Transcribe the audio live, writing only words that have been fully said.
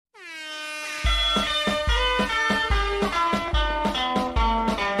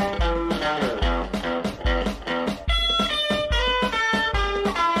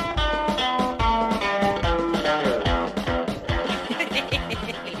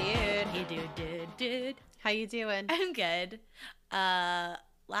How you doing? I'm good.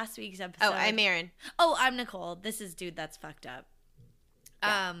 Last week's episode. Oh, I'm Erin. Oh, I'm Nicole. This is Dude That's Fucked Up.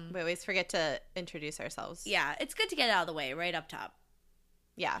 Yeah. We always forget to introduce ourselves. Yeah, it's good to get it out of the way right up top.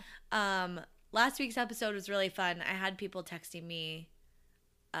 Yeah. Last week's episode was really fun. I had people texting me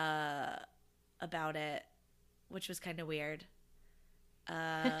about it, which was kind of weird.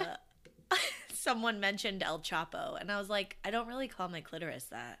 Someone mentioned El Chapo, and I was like, I don't really call my clitoris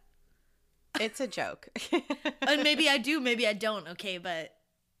that. It's a joke. And maybe I do, maybe I don't, okay, but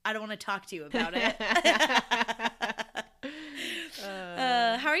I don't want to talk to you about it.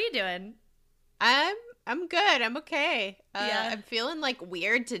 How are you doing? I'm good. I'm okay. Yeah. I'm feeling like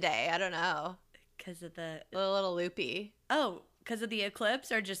weird today. I don't know. Because of the... A little loopy. Oh, because of the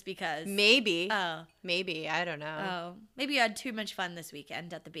eclipse or just because? Maybe. Oh. Maybe. I don't know. Oh. Maybe you had too much fun this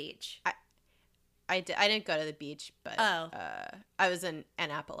weekend at the beach. I didn't go to the beach, but I was in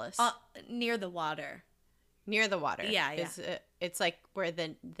Annapolis. Near the water. Near the water. Yeah. It's like where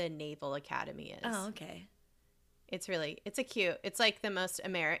the Naval Academy is. Oh, okay. It's like the most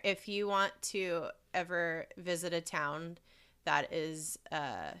if you want to ever visit a town that is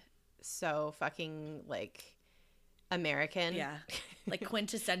so fucking like American. Yeah. Like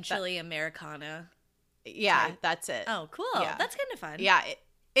quintessentially Americana. Yeah, type. That's it. Oh, cool. Yeah. That's kind of fun. Yeah,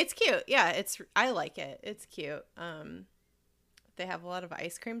 it's cute. Yeah, I like it. It's cute. They have a lot of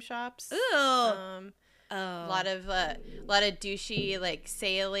ice cream shops. Ooh. A lot of douchey like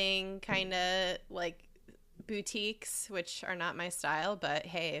sailing kind of like boutiques, which are not my style, but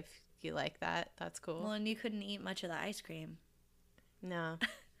hey, if you like that, that's cool. Well, and you couldn't eat much of the ice cream. No.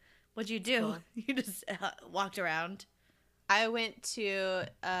 What'd you do? Cool. You just walked around. I went to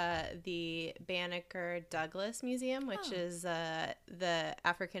the Banneker Douglas Museum, which is the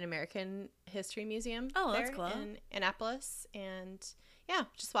African American History Museum. Oh, that's cool. In Annapolis, and yeah,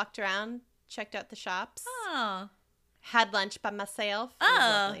 just walked around, checked out the shops. Oh. Had lunch by myself. It was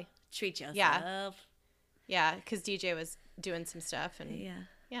lovely. Treat yourself. Yeah. Yeah, because DJ was doing some stuff, and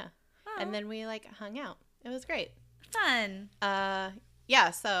yeah, Oh. and then we like hung out. It was great. Fun.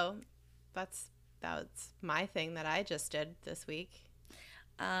 Yeah. So that's my thing that I just did this week.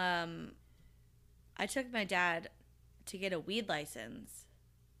 I took my dad to get a weed license.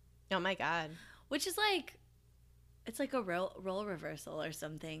 Oh my God. Which is like, it's like a role reversal or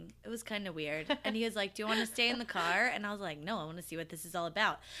something. It was kind of weird. And he was like, do you want to stay in the car? And I was like, no, I want to see what this is all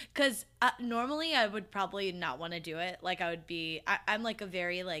about. Because normally I would probably not want to do it. Like I'm like a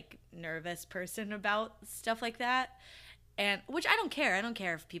very like nervous person about stuff like that. And which I don't care. I don't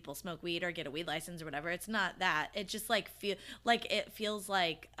care if people smoke weed or get a weed license or whatever. It's not that. It just like it feels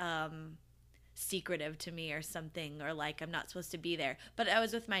like secretive to me or something, or like I'm not supposed to be there. But I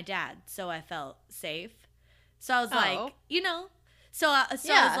was with my dad, so I felt safe. So I was like, so I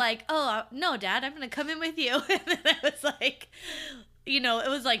was like, oh, no, Dad, I'm going to come in with you. And then I was like, it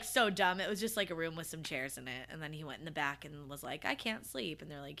was like so dumb. It was just like a room with some chairs in it. And then he went in the back and was like, I can't sleep.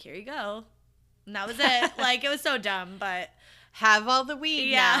 And they're like, here you go. And that was it. Like, it was so dumb, but. Have all the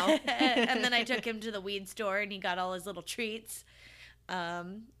weed now. And then I took him to the weed store and he got all his little treats.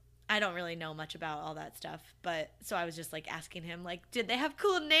 I don't really know much about all that stuff, but so I was just like asking him, like, did they have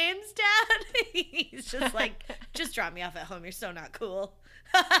cool names, Dad? He's just like, just drop me off at home. You're so not cool.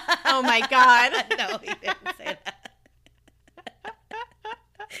 Oh my God. No, he didn't say that.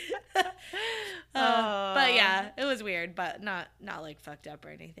 But yeah, it was weird, but not like fucked up or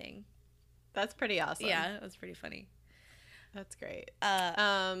anything. That's pretty awesome. Yeah, it was pretty funny. That's great.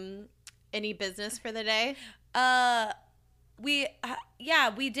 Any business for the day? We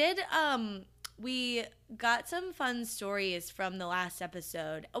did. We got some fun stories from the last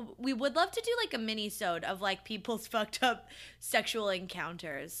episode. We would love to do like a mini-sode of like people's fucked up sexual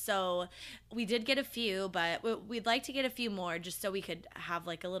encounters. So we did get a few, but we'd like to get a few more just so we could have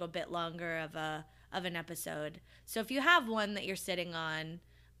like a little bit longer of an episode. So if you have one that you're sitting on,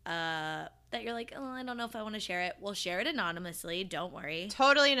 that you're like, oh, I don't know if I want to share it, we'll share it anonymously. Don't worry.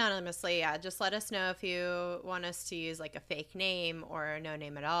 Totally anonymously, yeah. Just let us know if you want us to use like a fake name or no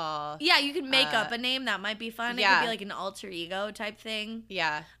name at all. Yeah, you can make up a name. That might be fun. Yeah. It could be like an alter ego type thing.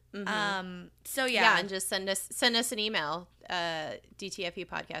 Yeah. Mm-hmm. So yeah. Yeah, and just send us an email,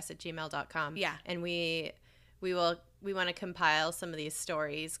 dtfupodcast@gmail.com. Yeah. And we want to compile some of these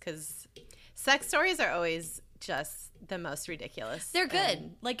stories because sex stories are always just the most ridiculous. They're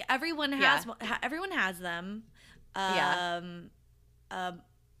good. Like everyone has them. And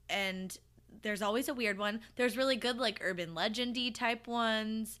there's always a weird one. There's really good like urban legendy type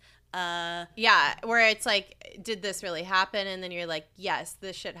ones. Yeah, where it's like, did this really happen? And then you're like, yes,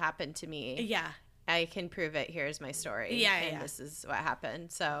 this shit happened to me. Yeah. I can prove it. Here's my story. Yeah, and this is what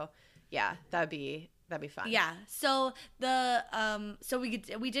happened. So, yeah, that'd be That'd be fun. Yeah. So we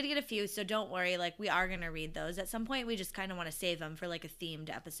did get a few, so don't worry. Like, we are gonna read those at some point. We just kind of want to save them for like a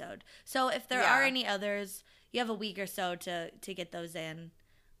themed episode. So if there are any others, you have a week or so to get those in,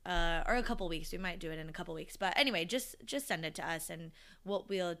 or a couple weeks. We might do it in a couple weeks. But anyway, just send it to us, and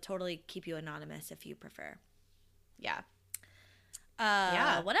we'll totally keep you anonymous if you prefer. Yeah.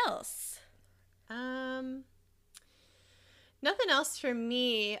 What else? Nothing else for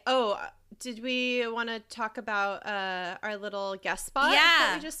me. Oh, did we want to talk about our little guest spot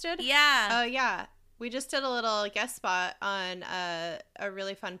that we just did? Yeah. Oh, yeah. We just did a little guest spot on a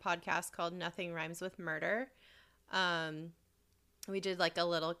really fun podcast called Nothing Rhymes with Murder. We did like a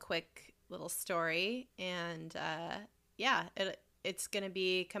little quick little story, and it's going to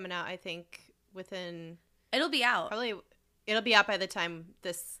be coming out, I think, within... It'll be out. Probably, it'll be out by the time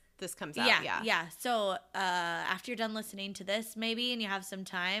this comes out. Yeah. So after you're done listening to this, maybe, and you have some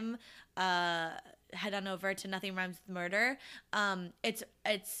time, head on over to Nothing Rhymes with Murder.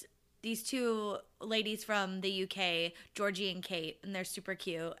 It's these two ladies from the UK, Georgie and Kate, and they're super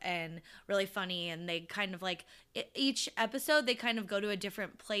cute and really funny. And they kind of like each episode, they kind of go to a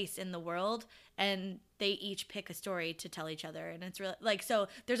different place in the world, and they each pick a story to tell each other. And it's really like, so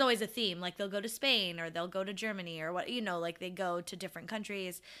there's always a theme, like they'll go to Spain or they'll go to Germany or what, like they go to different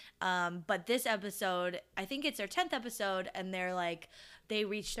countries. But this episode, I think it's their 10th episode, and they're like, they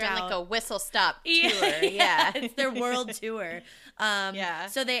reached out. They're on like a whistle stop tour. Yeah. It's their world tour. Yeah.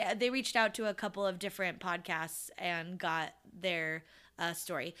 So they reached out to a couple of different podcasts and got their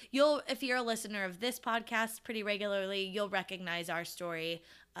story. If you're a listener of this podcast pretty regularly, you'll recognize our story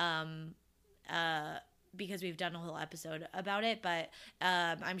because we've done a whole episode about it. But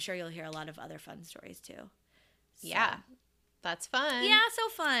I'm sure you'll hear a lot of other fun stories too. So, yeah. That's fun. Yeah, so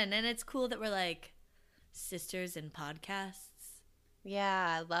fun. And it's cool that we're like sisters in podcasts.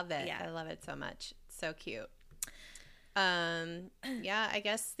 Yeah, I love it. Yeah. I love it so much. It's so cute. Yeah, I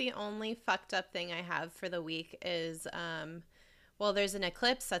guess the only fucked up thing I have for the week is, well, there's an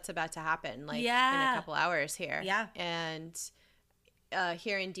eclipse that's about to happen, like in a couple hours here. Yeah. And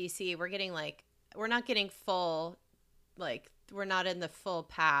here in DC, we're not getting full, like, we're not in the full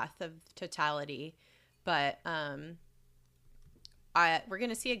path of totality, but we're going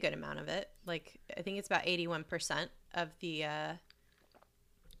to see a good amount of it. Like, I think it's about 81% of the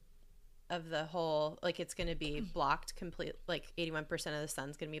whole, like, it's going to be blocked complete, like 81% of the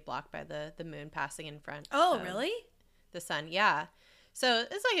sun's going to be blocked by the moon passing in front. Oh, really? The sun. Yeah. So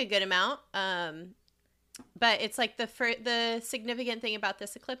it's like a good amount. But it's like the significant thing about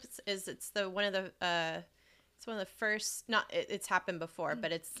this eclipse is it's one of the first, it's happened before,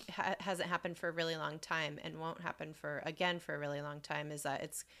 but hasn't happened for a really long time and won't happen for a really long time, is that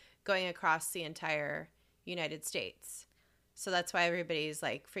it's going across the entire United States. So that's why everybody's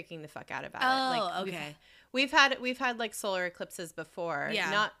like freaking the fuck out about it. Like, okay. We've had like solar eclipses before.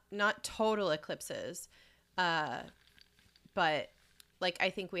 Yeah. Not total eclipses. But like I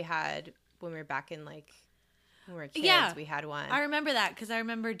think we had when we were back in like when we were kids, we had one. I remember that because I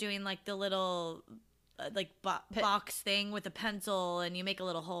remember doing like the little box thing with a pencil, and you make a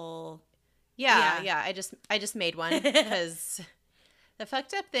little hole. Yeah. I just made one because the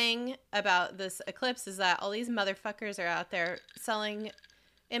fucked up thing about this eclipse is that all these motherfuckers are out there selling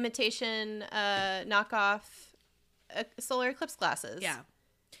imitation knockoff solar eclipse glasses. Yeah.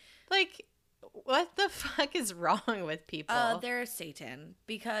 Like, what the fuck is wrong with people? They're Satan,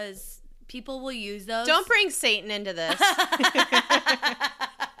 because people will use those. Don't bring Satan into this.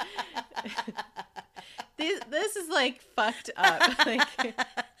 This is like fucked up. Like,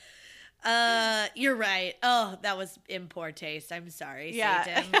 you're right. Oh, that was in poor taste. I'm sorry, yeah.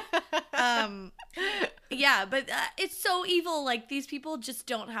 Satan. Yeah, but it's so evil. Like, these people just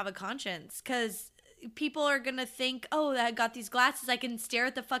don't have a conscience, because people are gonna think, oh, I got these glasses, I can stare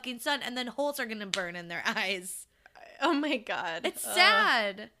at the fucking sun, and then holes are gonna burn in their eyes. Oh my god, it's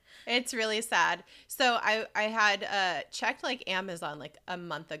sad. It's really sad. So I had checked like Amazon like a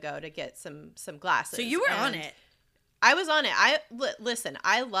month ago to get some glasses. So you were on it. I was on it. Listen,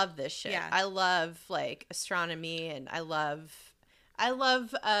 I love this shit. Yeah. I love like astronomy, and I love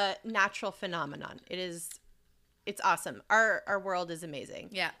natural phenomenon. It's awesome. Our world is amazing.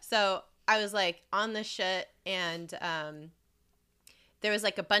 Yeah. So I was like on this shit, and there was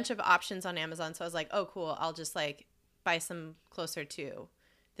like a bunch of options on Amazon. So I was like, oh cool, I'll just like buy some closer to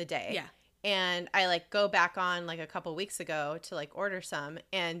the day. Yeah. And I like go back on like a couple weeks ago to like order some,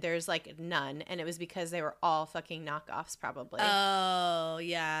 and there's like none, and it was because they were all fucking knockoffs probably. Oh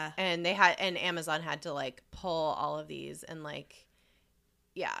yeah. And Amazon had to like pull all of these and like,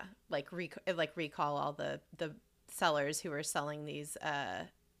 yeah, like recall all the sellers who were selling these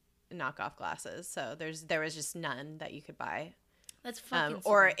knockoff glasses. So there was just none that you could buy. That's fucking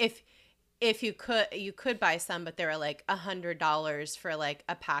or if you could buy some, but they were like $100 for like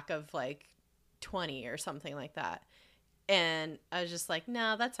a pack of like 20 or something like that. And I was just like,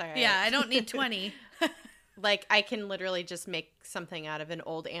 no, that's all right. Yeah, I don't need 20. Like, I can literally just make something out of an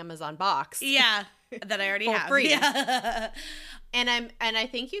old Amazon box. Yeah, that I already have. Free. Yeah. And I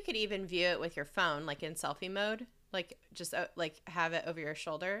think you could even view it with your phone, like in selfie mode, like just like have it over your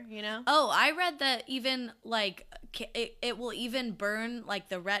shoulder, you know? Oh, I read that even like it will even burn like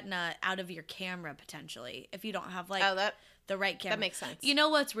the retina out of your camera potentially if you don't have like the right camera. That makes sense. You know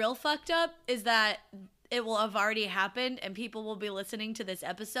what's real fucked up is that it will have already happened and people will be listening to this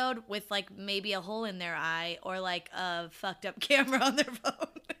episode with like maybe a hole in their eye or like a fucked up camera on their phone.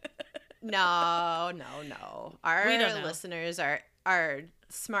 No. Our listeners are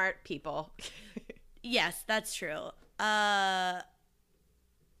smart people. Yes, that's true. The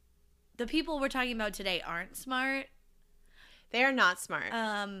people we're talking about today aren't smart. They are not smart.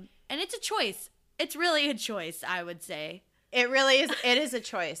 And it's a choice. It's really a choice, I would say. It really is. It is a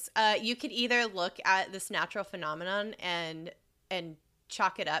choice. You could either look at this natural phenomenon and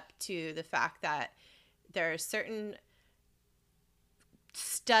chalk it up to the fact that there are certain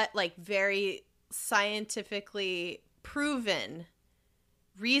like very scientifically proven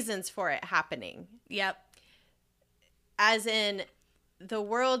reasons for it happening. Yep. As in, the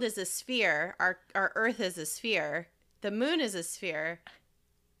world is a sphere, our Earth is a sphere, the moon is a sphere,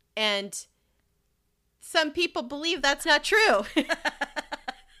 and some people believe that's not true.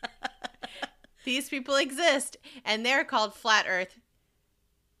 These people exist, and they're called Flat Earth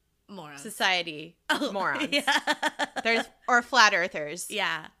Morons. Society morons. Yeah. Or Flat Earthers.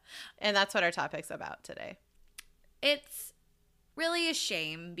 Yeah. And that's what our topic's about today. It's really a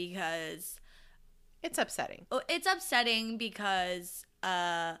shame because it's upsetting. It's upsetting because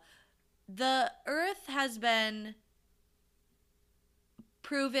the Earth has been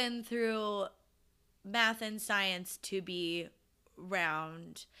proven through math and science to be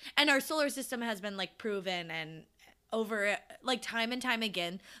round, and our solar system has been like proven, and over like time and time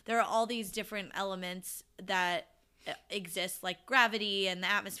again there are all these different elements that exist, like gravity and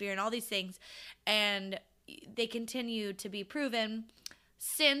the atmosphere and all these things, and they continue to be proven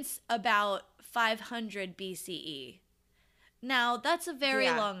since about 500 BCE. Now that's a very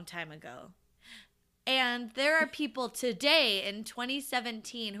long time ago, and there are people today in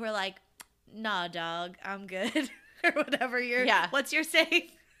 2017 who are like, nah, dog, I'm good. Or whatever what's your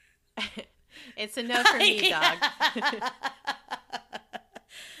saying? It's a no for me, dog.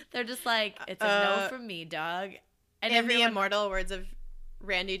 They're just like, it's a no from me, dog. And in the immortal words of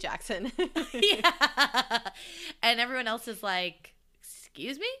Randy Jackson. Yeah. And everyone else is like,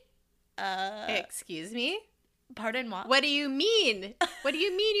 excuse me? Excuse me? Pardon what? What do you mean? What do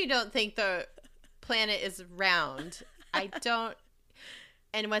you mean you don't think the planet is round? I don't.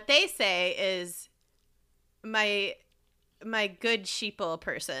 And what they say is, my good sheeple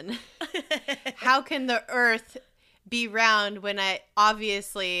person, how can the Earth be round when I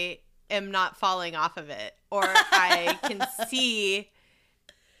obviously am not falling off of it? Or I can see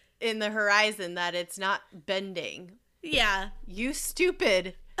in the horizon that it's not bending. Yeah. You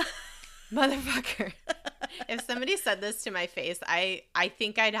stupid motherfucker. If somebody said this to my face, I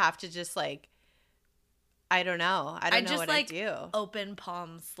think I'd have to just like, I don't know. I don't know what I'd do. Open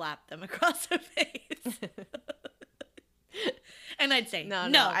palm slap them across the face. And I'd say, no.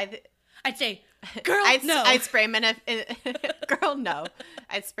 I'd say, girl, no. I'd spray him girl, no.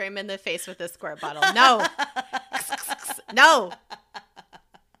 I'd spray him in the face with a squirt bottle. No. No.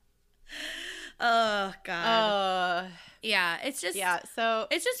 Oh, God. Yeah, it's just. Yeah, so.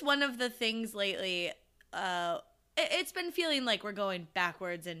 It's just one of the things lately. It's been feeling like we're going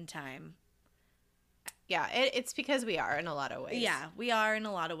backwards in time. Yeah, it's because we are in a lot of ways. Yeah, we are in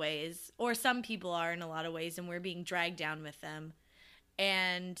a lot of ways. Or some people are in a lot of ways, and we're being dragged down with them.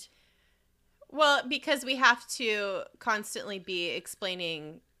 And... Well, because we have to constantly be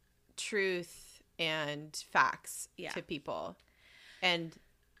explaining truth and facts to people. And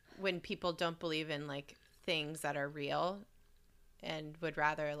when people don't believe in, like, things that are real and would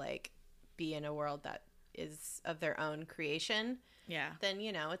rather, like, be in a world that is of their own creation, then,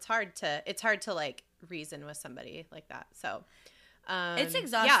 you know, it's hard to like, reason with somebody like that. So it's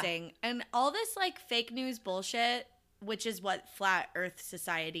exhausting. And all this like fake news bullshit, which is what Flat Earth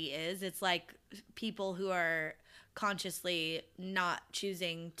Society is, it's like people who are consciously not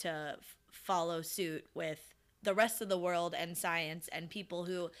choosing to follow suit with the rest of the world and science, and people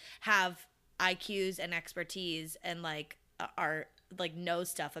who have IQs and expertise and like are like know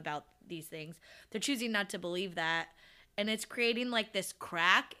stuff about these things. They're choosing not to believe that, and it's creating like this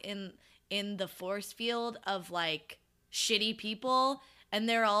crack in the force field of like shitty people, and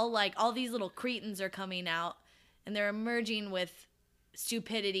they're all like, all these little cretins are coming out and they're emerging with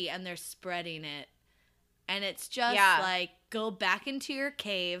stupidity and they're spreading it. And it's just like, go back into your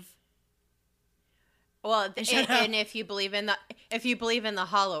cave. Well, and if you believe in the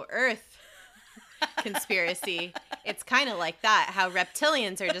Hollow Earth conspiracy, it's kind of like that, how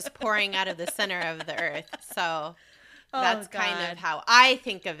reptilians are just pouring out of the center of the earth. So that's kind of how I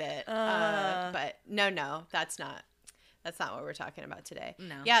think of it. But no, that's not what we're talking about today.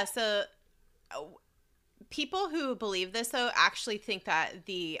 No. Yeah, so people who believe this, though, actually think that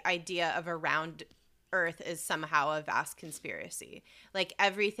the idea of a round earth is somehow a vast conspiracy. Like,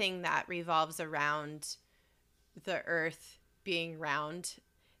 everything that revolves around the earth being round,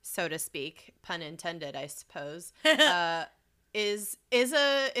 so to speak, pun intended, I suppose, is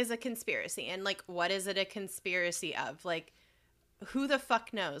a conspiracy. And, like, what is it a conspiracy of? Like, who the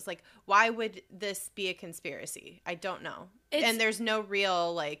fuck knows? Like, why would this be a conspiracy? I don't know. And there's no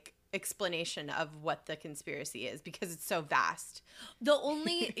real, like, explanation of what the conspiracy is because it's so vast.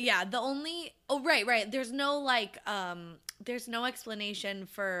 Right. There's no, like, there's no explanation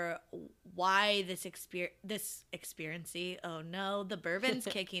for why this experiency. Oh no, the bourbon's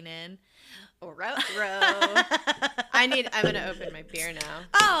kicking in. Row. I'm gonna open my beer now.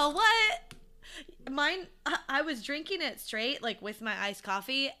 Oh, what? Mine, I was drinking it straight, like with my iced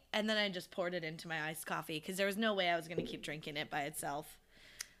coffee, and then I just poured it into my iced coffee because there was no way I was gonna keep drinking it by itself.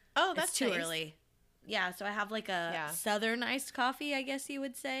 Oh, that's it's too nice. early. Yeah, so I have like a southern iced coffee, I guess you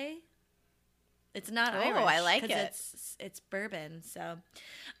would say. It's not Irish. Oh, I like it. It's bourbon, so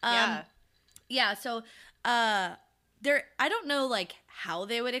so there, I don't know like how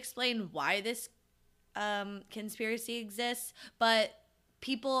they would explain why this conspiracy exists, but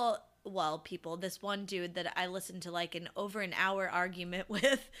this one dude that I listened to like an over an hour argument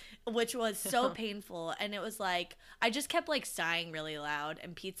with, which was so painful. And it was like, I just kept like sighing really loud.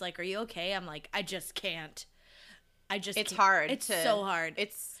 And Pete's like, are you okay? I'm like, I just can't. It's can't. hard. It's so hard.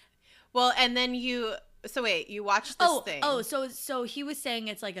 And then you watched this thing. So he was saying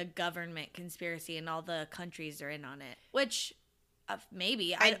it's like a government conspiracy and all the countries are in on it, which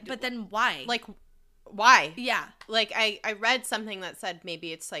maybe, but then why? Like, why? Yeah. Like, I read something that said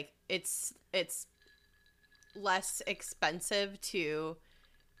maybe it's like it's less expensive to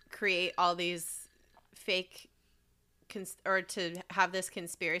create all these fake or to have this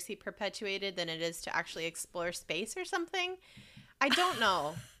conspiracy perpetuated than it is to actually explore space or something. I don't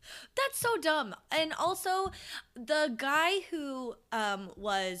know. That's so dumb. And also, the guy who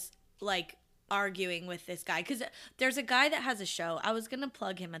was like arguing with this guy, because there's a guy that has a show. I was gonna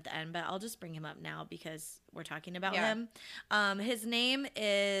plug him at the end, but I'll just bring him up now because we're talking about him. His name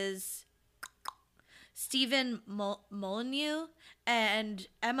is Stephen Molyneux, and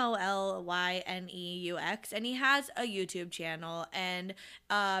Molyneux, and he has a YouTube channel, and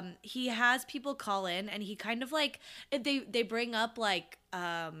he has people call in, and he kind of like they bring up like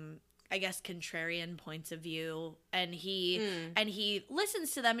I guess contrarian points of view, and he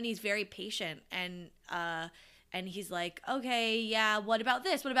listens to them, and he's very patient, and he's like, okay, yeah, what about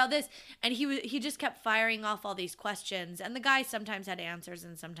this? What about this? And he just kept firing off all these questions, and the guy sometimes had answers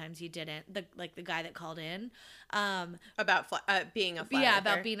and sometimes he didn't. The guy that called in about being a flat earther.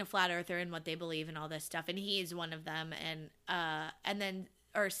 about being a flat earther and what they believe and all this stuff, and he's one of them. And then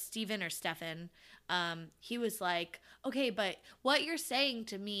Stephen, he was like, okay, but what you're saying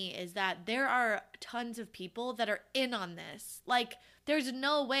to me is that there are tons of people that are in on this. Like, there's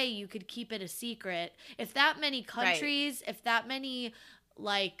no way you could keep it a secret. If that many countries, if that many,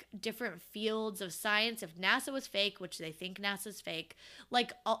 like, different fields of science, if NASA was fake, which they think NASA's fake,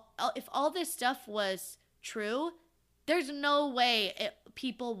 like, if all this stuff was true, there's no way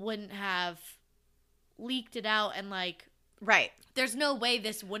people wouldn't have leaked it out and, like... Right. There's no way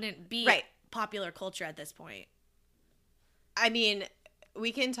this wouldn't be popular culture at this point. I mean,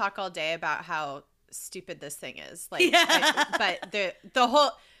 we can talk all day about how stupid this thing is. Like, but the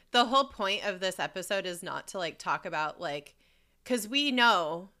whole point of this episode is not to like talk about like, because we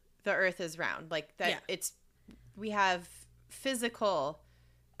know the Earth is round. Like that, we have physical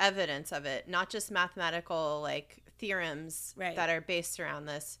evidence of it, not just mathematical like theorems that are based around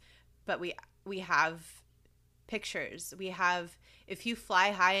this, but we have pictures. We have, if you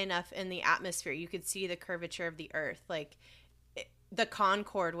fly high enough in the atmosphere, you could see the curvature of the Earth. Like the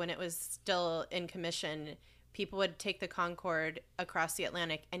Concorde, when it was still in commission, people would take the Concorde across the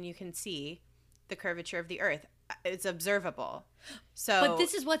Atlantic and you can see the curvature of the Earth. It's observable. So, but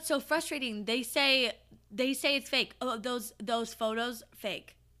this is what's so frustrating. They say it's fake. Oh, those photos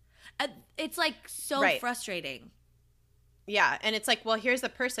fake. It's like so frustrating. Yeah, and it's like, well, here's a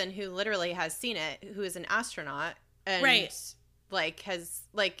person who literally has seen it, who is an astronaut, and Right. like has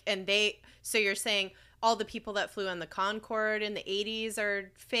like, and they. So you're saying all the people that flew on the Concorde in the 80s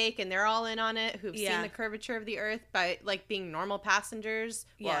are fake, and they're all in on it, who've seen Yeah. the curvature of the Earth by like being normal passengers.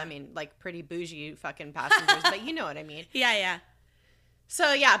 Well, Yeah. I mean, like pretty bougie fucking passengers, but you know what I mean. Yeah, yeah.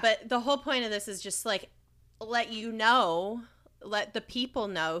 So yeah, but the whole point of this is just like let the people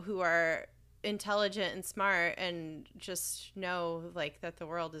know who are intelligent and smart and just know like that the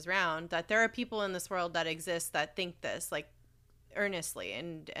world is round, that there are people in this world that exist that think this like earnestly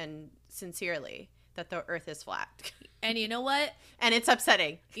and sincerely, that the earth is flat. And you know what? And it's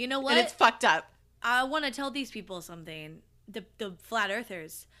upsetting. You know what? And it's fucked up. I want to tell these people something. The flat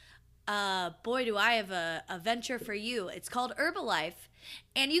earthers. Boy, do I have a venture for you. It's called Herbalife,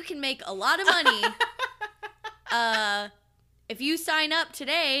 and you can make a lot of money. If you sign up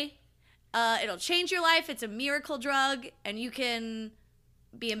today, it'll change your life. It's a miracle drug, and you can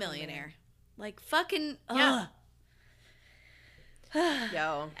be a millionaire. Like fucking. Yeah.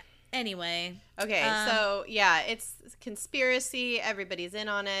 Yo. Anyway. Okay, so yeah, it's conspiracy. Everybody's in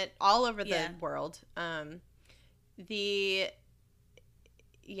on it all over the world. The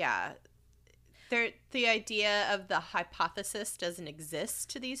idea of the hypothesis doesn't exist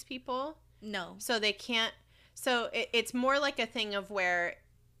to these people. No. So they can't. So it's more like a thing of where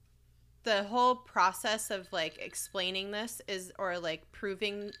the whole process of like explaining this is, or like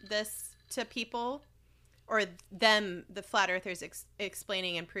proving this to people, or them, the flat earthers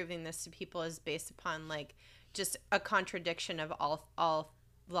explaining and proving this to people, is based upon like just a contradiction of all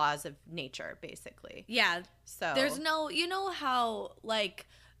laws of nature, basically. Yeah. So there's no, you know how like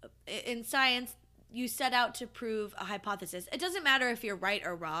in science you set out to prove a hypothesis. It doesn't matter if you're right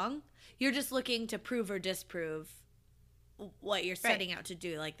or wrong. You're just looking to prove or disprove what you're setting out to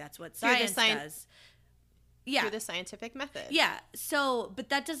do. Like that's what science does. Yeah. Through the scientific method. Yeah. So, but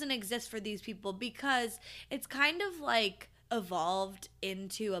that doesn't exist for these people because it's kind of like evolved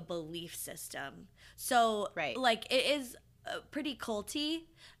into a belief system. So, like it is pretty culty.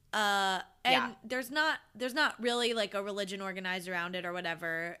 And there's not really like a religion organized around it or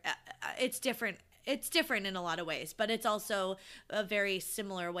whatever. It's different. It's different in a lot of ways, but it's also a very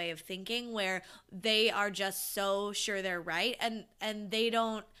similar way of thinking where they are just so sure they're right, and they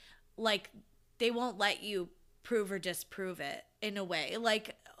don't they won't let you prove or disprove it in a way.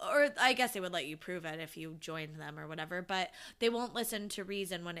 Like, or I guess they would let you prove it if you joined them or whatever, but they won't listen to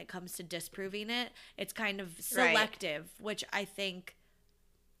reason when it comes to disproving it. It's kind of selective, which I think,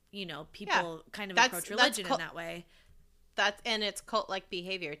 you know, people kind of approach religion in that way. And it's cult-like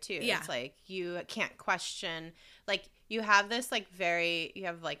behavior too. Yeah. It's like you can't question, like you have this like you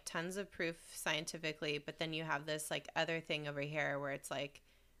have like tons of proof scientifically, but then you have this like other thing over here where it's like,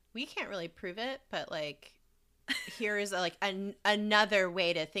 we can't really prove it, but like here is another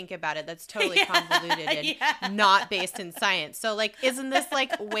way to think about it that's totally convoluted and not based in science. So like, isn't this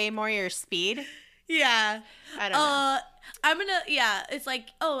like way more your speed? Yeah. I don't know. I'm gonna, it's like,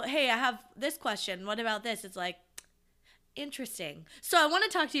 oh, hey, I have this question. What about this? It's like, interesting. So I want to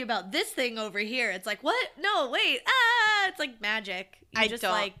talk to you about this thing over here. It's like, what? No, wait. It's like magic. You it's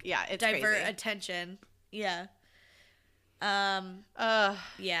divert crazy. Attention. Yeah.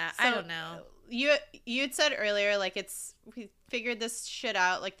 Yeah, I don't know. You had said earlier, like we figured this shit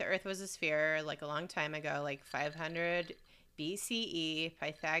out, like the Earth was a sphere, like a long time ago, like 500 BCE.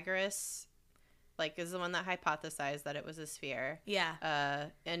 Pythagoras, like, is the one that hypothesized that it was a sphere. Yeah.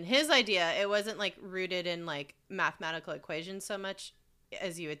 And his idea, it wasn't like rooted in like mathematical equations so much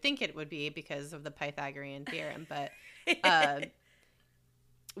as you would think it would be because of the Pythagorean theorem, but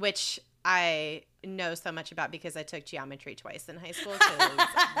which I know so much about because I took geometry twice in high school.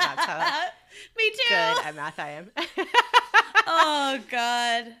 That's how Me too. good at math I am. Oh,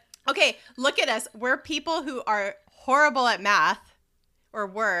 God. Okay, look at us. We're people who are horrible at math. Or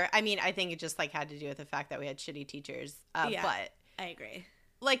were. I mean, I think it just like had to do with the fact that we had shitty teachers. But I agree.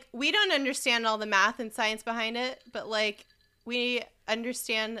 Like, we don't understand all the math and science behind it, but like we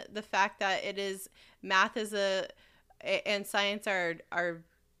understand the fact that math and science are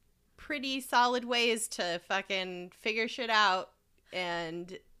pretty solid ways to fucking figure shit out.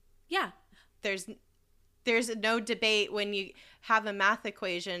 And there's no debate when you have a math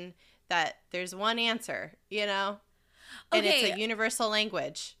equation that there's one answer, you know? And it's a universal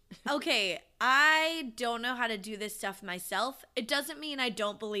language. Okay, I don't know how to do this stuff myself. It doesn't mean I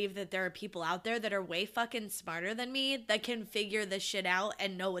don't believe that there are people out there that are way fucking smarter than me that can figure this shit out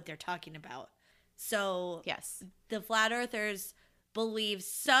and know what they're talking about. So, yes, the flat earthers believe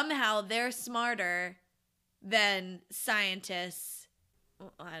somehow they're smarter than scientists.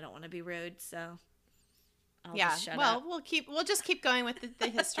 Well, I don't want to be rude, so. I'll Yeah. just shut Well, up. we'll just keep going with the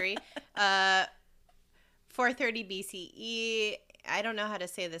history. 430 BCE. I don't know how to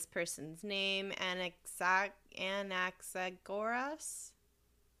say this person's name. Anaxagoras.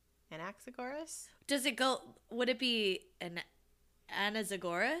 Anaxagoras. Does it go? Would it be an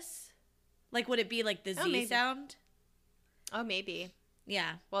Anaxagoras? Like, would it be like the Z maybe. sound? Oh, maybe.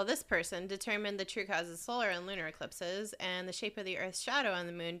 Yeah. Well, this person determined the true cause of solar and lunar eclipses and the shape of the Earth's shadow on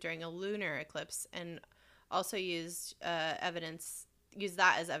the moon during a lunar eclipse, and also used that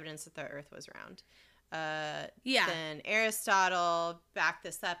as evidence that the Earth was round. Yeah. Then Aristotle backed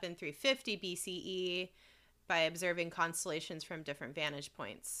this up in 350 BCE by observing constellations from different vantage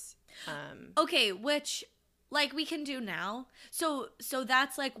points. Okay, which like we can do now. So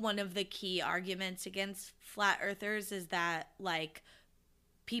that's like one of the key arguments against flat earthers is that like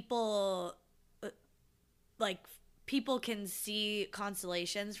people can see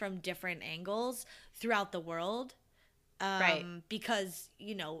constellations from different angles throughout the world. Right. Because,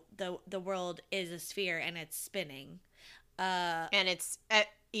 you know, the world is a sphere and it's spinning. And it's at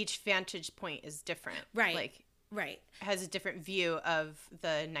each vantage point is different. Right. Like, right. has a different view of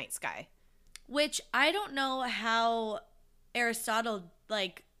the night sky. Which I don't know how Aristotle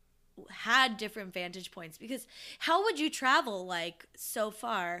like had different vantage points, because how would you travel like so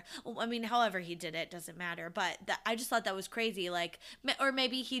far? I mean, however he did it doesn't matter, but I just thought that was crazy. Like, or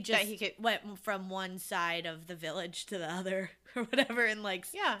maybe he just went from one side of the village to the other or whatever, and like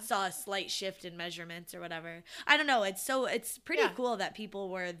saw a slight shift in measurements or whatever. I don't know. It's pretty cool that people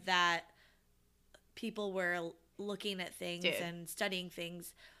were looking at things and studying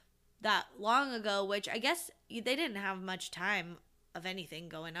things that long ago, which I guess they didn't have much time of anything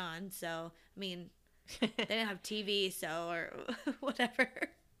going on. So, I mean, they didn't have TV, or whatever.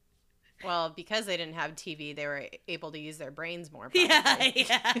 Well, because they didn't have TV, they were able to use their brains more. Probably.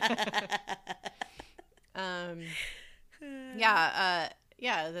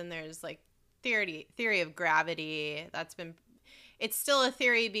 Then there's like theory of gravity. It's still a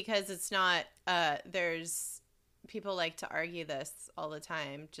theory because it's not, there's people like to argue this all the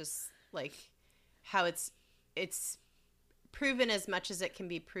time, just like how it's proven as much as it can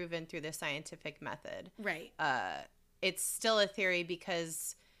be proven through the scientific method. Right. It's still a theory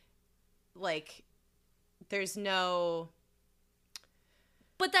because, like, there's no...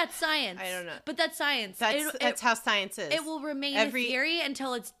 But that's science. I don't know. But that's science. That's how science is. It will remain a theory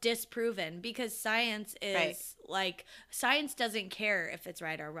until it's disproven, because science is, like, science doesn't care if it's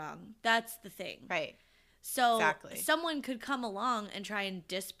right or wrong. That's the thing. Right. So someone could come along and try and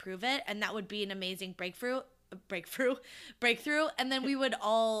disprove it, and that would be an amazing breakthrough, and then we would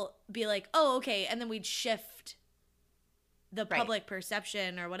all be like, oh, okay, and then we'd shift the public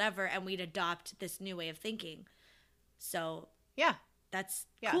perception or whatever, and we'd adopt this new way of thinking. So that's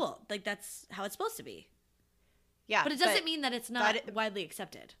cool. Like, that's how it's supposed to be. Yeah, but it doesn't mean that it's not widely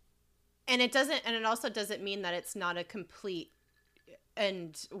accepted. And it also doesn't mean that it's not a complete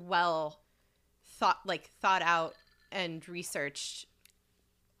and well thought out and researched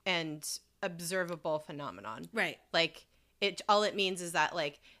and observable phenomenon. Right. Like, all it means is that,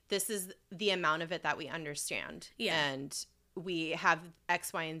 like, this is the amount of it that we understand. Yeah. And we have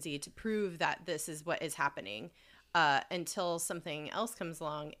X, Y, and Z to prove that this is what is happening, until something else comes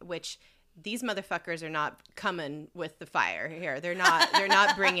along, which these motherfuckers are not coming with the fire here. They're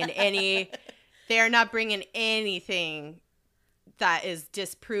not bringing anything that is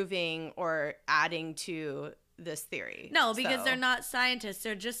disproving or adding to this theory. No, because they're not scientists.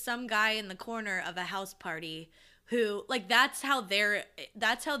 They're just some guy in the corner of a house party who, like, that's how they're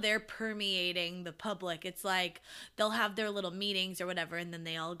permeating the public. It's like they'll have their little meetings or whatever, and then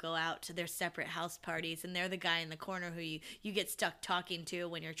they all go out to their separate house parties, and they're the guy in the corner who you get stuck talking to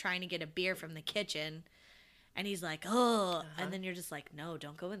when you're trying to get a beer from the kitchen, and he's like, and then you're just like, no,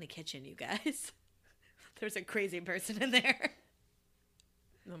 don't go in the kitchen, you guys. There's a crazy person in there.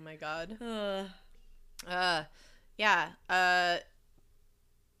 Oh my God.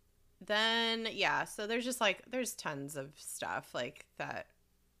 So there's just like, there's tons of stuff like that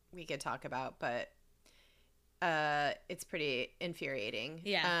we could talk about, but it's pretty infuriating.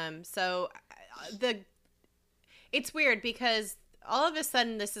 Yeah. It's weird because all of a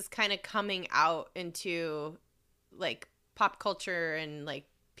sudden this is kind of coming out into like pop culture, and like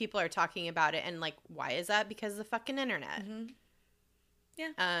people are talking about it, and like, why is that? Because of the fucking internet. Mm-hmm.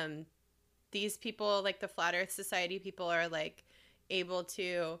 Yeah. These people, like the Flat Earth Society people, are like able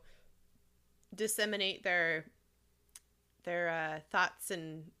to disseminate their thoughts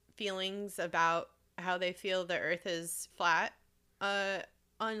and feelings about how they feel the Earth is flat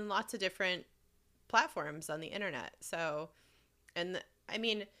on lots of different platforms on the internet. So, I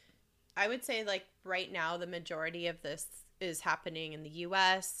mean, I would say like right now the majority of this is happening in the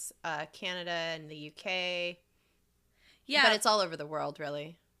US, Canada, and the UK. Yeah. But it's all over the world,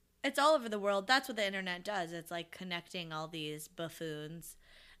 really. It's all over the world. That's what the internet does. It's like connecting all these buffoons.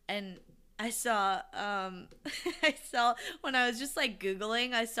 And I saw I saw when I was just like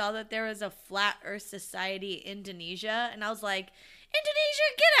Googling, I saw that there was a Flat Earth Society Indonesia, and I was like,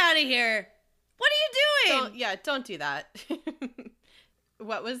 Indonesia, get out of here. What are you doing? Don't do that.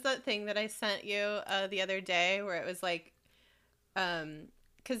 What was that thing that I sent you the other day where it was like,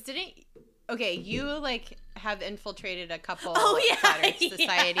 okay, you like have infiltrated a couple Flat Earth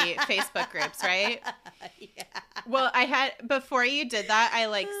Society Facebook groups, right? Yeah. Well, before you did that, I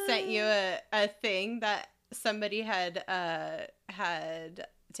like sent you a thing that somebody had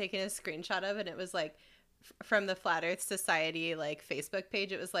taken a screenshot of, and it was like from the Flat Earth Society like Facebook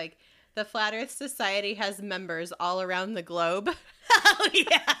page. It was like, the Flat Earth Society has members all around the globe. Oh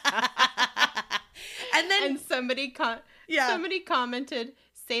yeah. And somebody commented,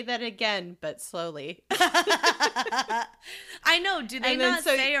 say that again, but slowly. I know. Do they not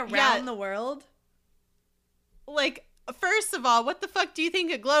say around the world? Like, first of all, what the fuck do you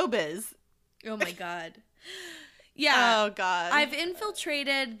think a globe is? Oh my God. Yeah. Oh God. I've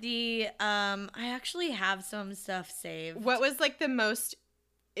infiltrated the I actually have some stuff saved. What was like the most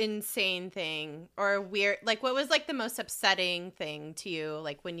insane thing or weird, like what was like the most upsetting thing to you,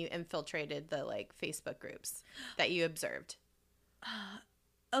 like when you infiltrated the like Facebook groups that you observed?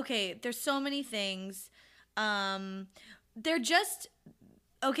 Okay, there's so many things. They're just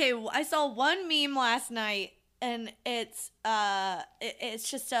okay. I saw one meme last night, and it's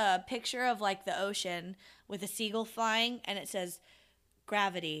just a picture of like the ocean with a seagull flying, and it says,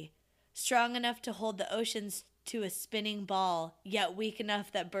 "Gravity, strong enough to hold the oceans to a spinning ball, yet weak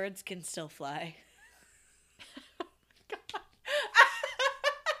enough that birds can still fly."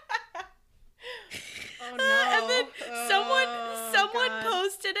 Oh no. And then someone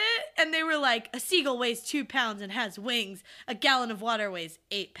posted it, and they were like, "A seagull weighs 2 pounds and has wings. A gallon of water weighs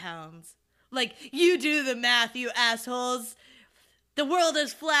 8 pounds. Like, you do the math, you assholes. The world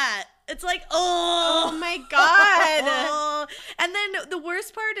is flat." It's like, oh my God. And then the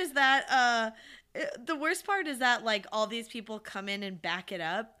worst part is that like all these people come in and back it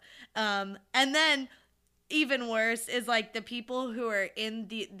up. And then even worse is like the people who are in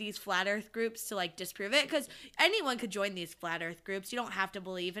these flat earth groups to like disprove it, because anyone could join these flat earth groups. You don't have to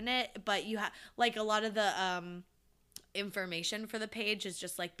believe in it, but you have like a lot of the information for the page is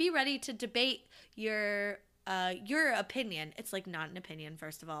just like, be ready to debate your opinion. It's like not an opinion,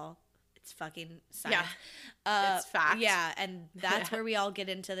 first of all. It's fucking science. Yeah. It's fact. Yeah, and that's where we all get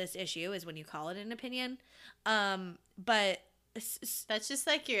into this issue, is when you call it an opinion. But that's just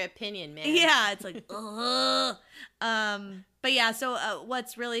like your opinion, man. Yeah, it's like, ugh. But yeah, so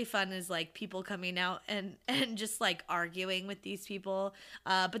what's really fun is like people coming out and just like arguing with these people.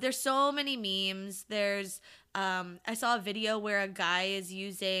 But there's so many memes. There's I saw a video where a guy is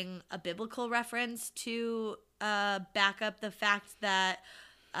using a biblical reference to back up the fact that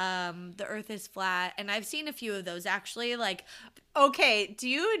the earth is flat, and I've seen a few of those actually. Like, okay, do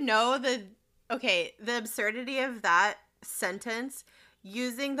you know the absurdity of that sentence,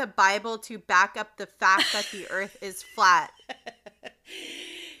 using the Bible to back up the fact that the earth is flat?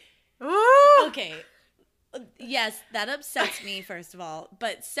 Ooh. Okay, yes, that upsets me, first of all,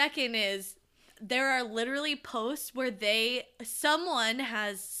 but second is there are literally posts where someone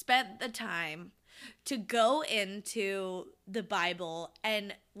has spent the time to go into the Bible,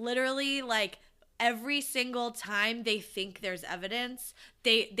 and literally like every single time they think there's evidence,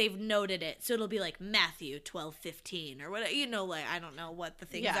 they've noted it. So it'll be like Matthew 12:15 or whatever, like I don't know what the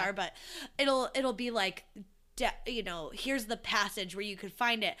things are, but it'll be like, here's the passage where you could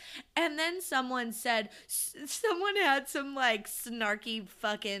find it. And then someone had some like snarky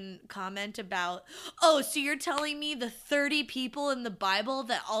fucking comment about, oh, so you're telling me the 30 people in the Bible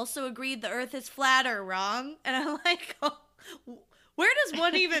that also agreed the earth is flat are wrong? And I'm like, oh, where does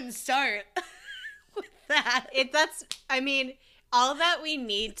one even start with that? All that we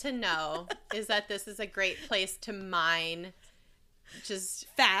need to know is that this is a great place to mine just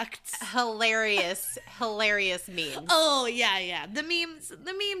facts. Hilarious memes. Oh yeah. The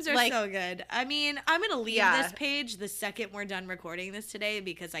memes are like, so good. I'm gonna leave this page the second we're done recording this today,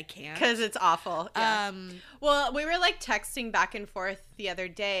 because I can't. Because it's awful. Yeah. Well, we were like texting back and forth the other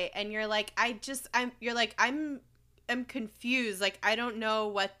day, and you're like, I'm confused. Like, I don't know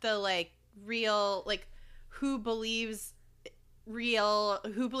what the like real, like, who believes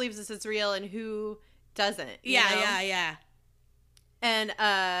this is real and who doesn't. Yeah. And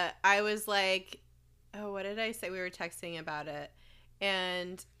I was like, oh, what did I say? We were texting about it.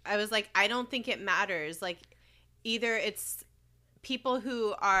 And I was like, I don't think it matters. Like, either it's people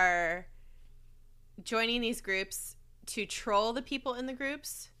who are joining these groups to troll the people in the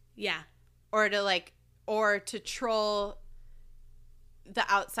groups. Yeah. Or to troll the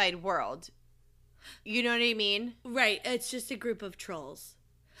outside world. You know what I mean? Right. It's just a group of trolls.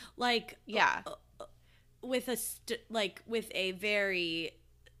 Like, yeah. With a very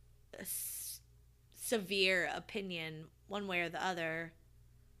severe opinion one way or the other,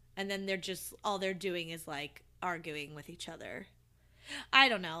 and then they're just all they're doing is like arguing with each other. I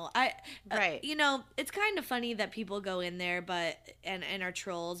don't know. Right. You know, it's kind of funny that people go in there and are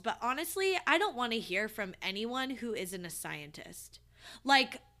trolls, but honestly, I don't want to hear from anyone who isn't a scientist.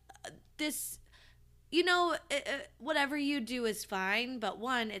 Like this, you know, whatever you do is fine, but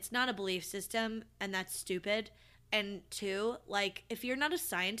one, it's not a belief system, and that's stupid. And two, like, if you're not a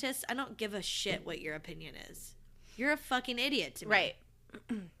scientist, I don't give a shit what your opinion is. You're a fucking idiot to me.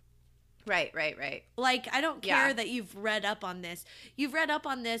 Right. Right. Like, I don't care that you've read up on this. You've read up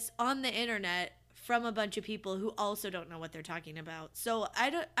on this on the internet from a bunch of people who also don't know what they're talking about. So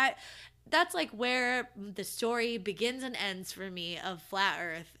that's like where the story begins and ends for me of Flat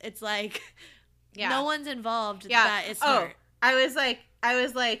Earth. It's like, no one's involved. Yeah. That is smart. I was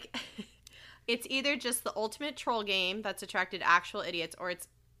like, it's either just the ultimate troll game that's attracted actual idiots, or it's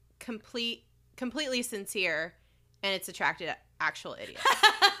completely sincere and it's attracted actual idiots.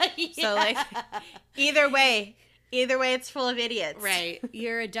 So like, either way it's full of idiots. Right.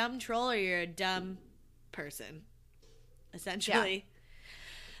 You're a dumb troll or you're a dumb person, essentially.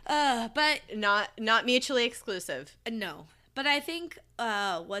 But not mutually exclusive. No. But I think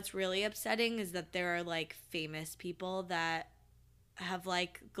what's really upsetting is that there are like famous people that have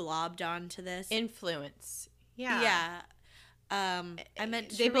like globbed onto this influence. Yeah. Yeah. I meant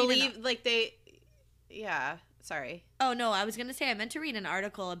to they believe like they. Yeah. Sorry. Oh no, I was gonna say I meant to read an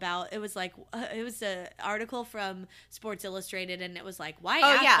article about it was an article from Sports Illustrated, and it was like why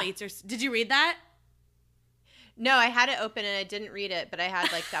athletes are. Did you read that? No, I had it open and I didn't read it, but I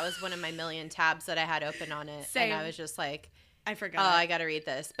had like that was one of my million tabs that I had open on it. Same. And I was just like, I forgot. Oh, I gotta read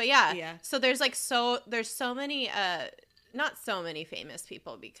this. But yeah. So there's so many not so many famous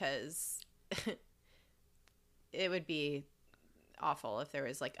people, because it would be awful if there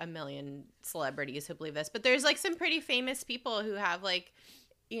was like a million celebrities who believe this. But there's like some pretty famous people who have like,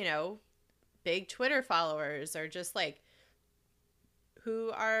 you know, big Twitter followers, or just like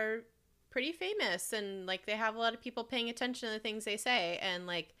who are pretty famous, and like they have a lot of people paying attention to the things they say. And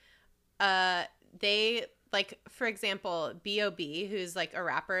like they, like, for example, B.O.B., who's like a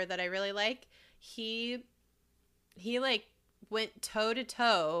rapper that I really like, he like went toe to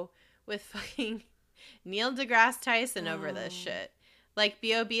toe with fucking Neil deGrasse Tyson over this shit. Like,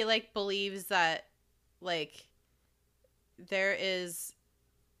 B.O.B. like believes that like that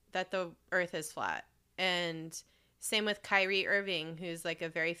the earth is flat. And same with Kyrie Irving, who's like a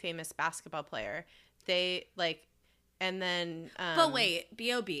very famous basketball player. They like, and then but wait,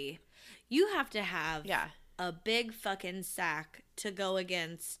 B.O.B., you have to have a big fucking sack to go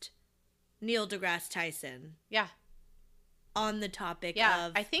against Neil deGrasse Tyson. Yeah. On the topic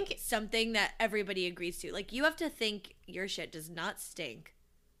of I think something that everybody agrees to. Like, you have to think your shit does not stink.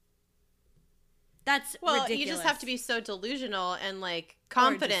 That's ridiculous. You just have to be so delusional and like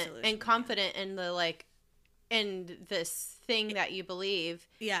confident in the like in this thing that you believe.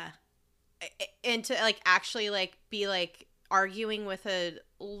 Yeah. And to like actually like be like arguing with a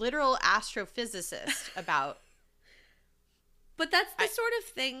literal astrophysicist about. But that's the sort of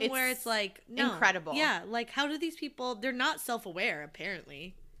thing where it's like, no. Incredible. Yeah, like, how do these people, they're not self-aware,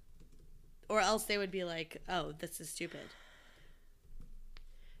 apparently. Or else they would be like, oh, this is stupid.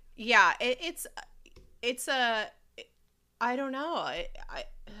 Yeah, it's I don't know.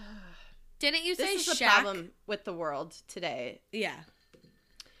 Didn't you say this is Shaq? a problem with the world today. Yeah.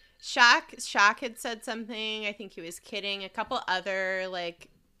 Shaq had said something. I think he was kidding. A couple other, like,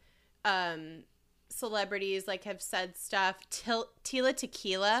 celebrities like have said stuff. Tila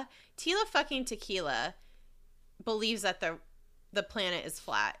fucking Tequila believes that the planet is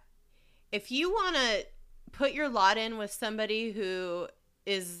flat. If you want to put your lot in with somebody who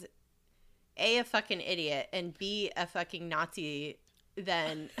is A, a fucking idiot, and B, a fucking Nazi,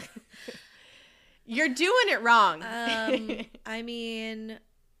 then you're doing it wrong. I mean,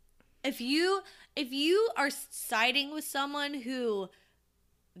 if you are siding with someone who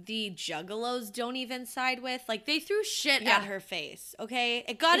the Juggalos don't even side with, like, they threw shit at her face, okay?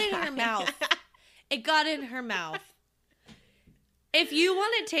 It got in her mouth. It got in her mouth. If you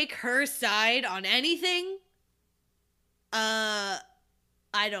want to take her side on anything, I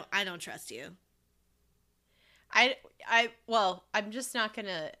don't trust you. I'm just not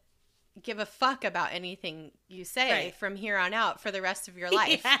gonna give a fuck about anything you say from here on out for the rest of your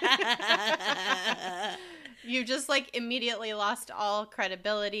life. Yeah. You just like immediately lost all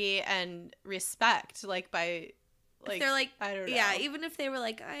credibility and respect, like by like, if they're like, I don't know. Yeah, even if they were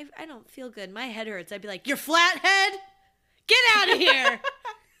like, I don't feel good, my head hurts, I'd be like, you're flathead, get out of here.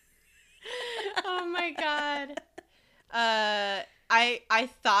 Oh my god. I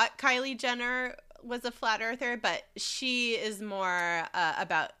thought Kylie Jenner was a flat earther, but she is more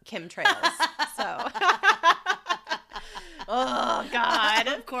about chemtrails. So, oh god,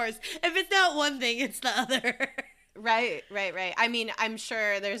 Of course, if it's not one thing, it's the other. Right. I mean, I'm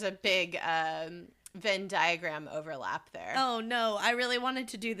sure there's a big Venn diagram overlap there. Oh no, I really wanted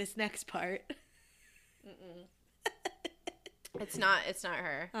to do this next part. It's not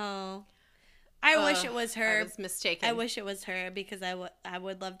her. Oh, I wish it was her. I was mistaken. I wish it was her because I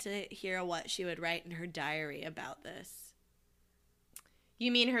would love to hear what she would write in her diary about this.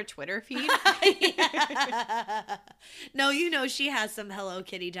 You mean her Twitter feed? Yeah. No, you know she has some Hello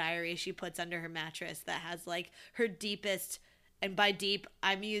Kitty diary she puts under her mattress that has like her deepest, and by deep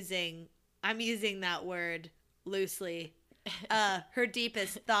I'm using that word loosely. Her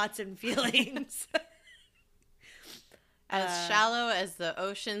deepest thoughts and feelings. As shallow as the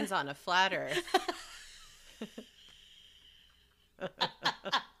oceans on a flat earth.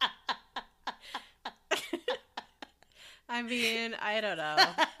 I mean, I don't know.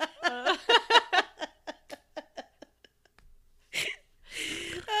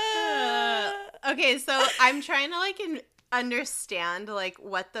 Okay, so I'm trying to like understand like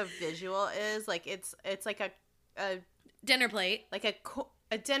what the visual is. Like it's like a Dinner plate. like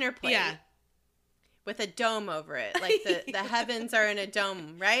a dinner plate. Yeah. With a dome over it. Like the heavens are in a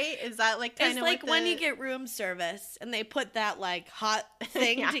dome, right? Is that like kind of It's like when you get room service and they put that like hot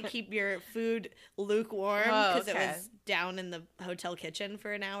thing Yeah. to keep your food lukewarm Oh, because okay. it was down in the hotel kitchen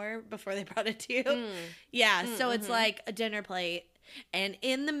for an hour before they brought it to you. Yeah, so it's like a dinner plate, and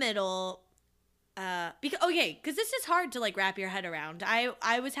in the middle, because this is hard to like wrap your head around.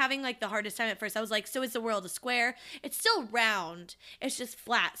 I was having like the hardest time at first. I was like, so is the world a square? It's still round. It's just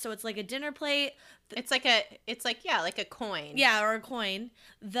flat. So it's like a dinner plate. It's like a coin. Yeah, or a coin.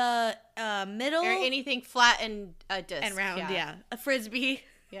 The middle Or anything flat and a disc. and round. Yeah, a frisbee.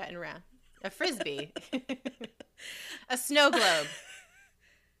 Yeah, and round. A frisbee. A snow globe.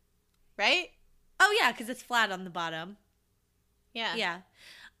 Right? Oh yeah, because it's flat on the bottom. Yeah. Yeah.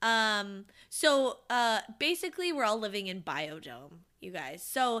 So basically we're all living in Biodome, you guys.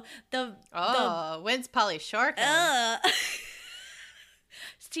 So when's Polly Shore coming?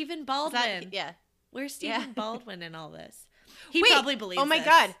 Stephen Is Baldwin. that, yeah. Where's Stephen Yeah. Baldwin in all this? He Wait, probably believes oh my this.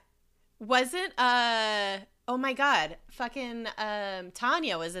 god. Wasn't oh my god. Fucking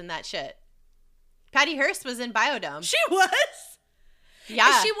Tanya was in that shit. Patty Hearst was in Biodome. She was? Yeah.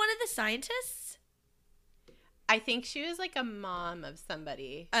 Is she one of the scientists? I think she was like a mom of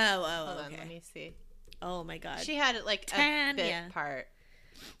somebody. Hold Hold okay. on, let me see. Oh my god. She had like Tanya. a bit part.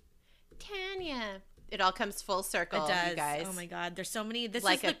 Tanya. It all comes full circle, It does. you guys. Oh my god. There's so many. This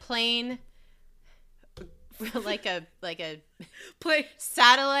Like is a plane, like a play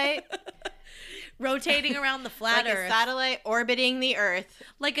satellite, rotating around the flat like Earth. a satellite orbiting the Earth.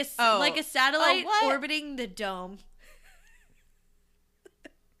 like a satellite what? orbiting the dome.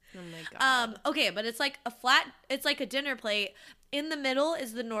 Oh my god. Okay, but it's like a flat. It's like a dinner plate. In the middle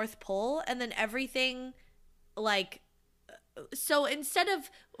is the North Pole, and then everything, like, so instead of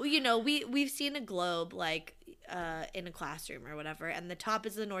we've seen a globe like in a classroom or whatever, and the top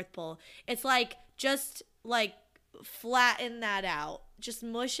is the North Pole. It's like just like flatten that out, just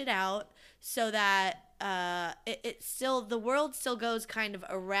mush it out so that it still, the world still goes kind of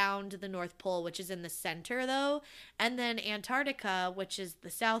around the North Pole, which is in the center though, and then Antarctica, which is the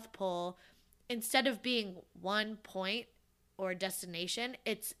South Pole, instead of being one point or destination,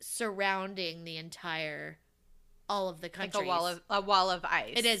 it's surrounding the entire, all of the countries. Like a wall of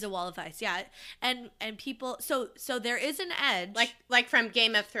ice. It is a wall of ice, yeah. And people, so there is an edge, like from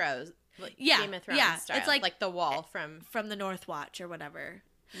Game of Thrones. Yeah, Game of Thrones yeah. style. It's like the wall from the North Watch or whatever.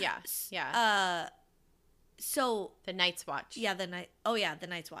 Yeah. So The Night's Watch. yeah, the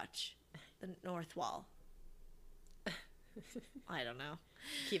Night's Watch, the North Wall. I don't know.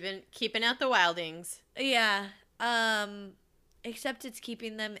 Keeping out the wildings. Yeah. Except it's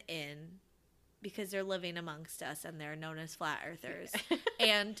keeping them in because they're living amongst us and they're known as flat earthers.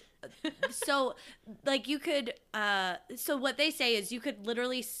 And so like you could so what they say is you could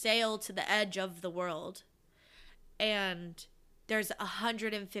literally sail to the edge of the world and there's a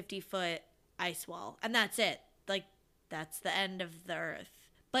 150-foot ice wall and that's it. Like that's the end of the earth.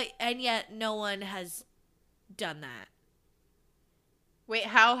 And yet no one has done that. Wait,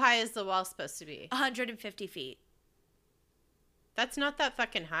 how high is the wall supposed to be? 150 feet. That's not that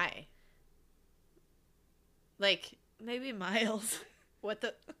fucking high. Like, maybe miles. What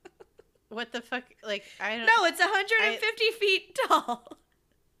the fuck? Like, I don't. No, it's 150 feet tall.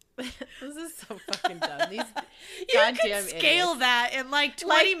 This is so fucking dumb. These you goddamn can scale idiots. that in like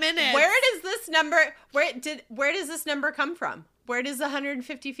 20 minutes. Where does this number? Where does this number come from? Where does the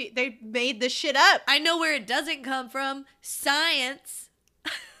 150 feet? They made this shit up. I know where it doesn't come from. Science.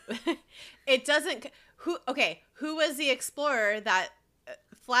 It doesn't. Who was the explorer, that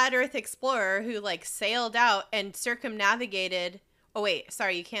flat Earth explorer who like sailed out and circumnavigated? Oh wait,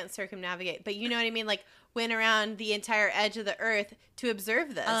 sorry, you can't circumnavigate, but you know what I mean. Like went around the entire edge of the Earth to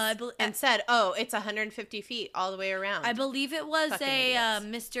observe this and said, "Oh, it's 150 feet all the way around." I believe it was Fucking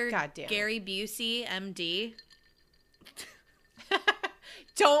Mr. Gary Busey, MD.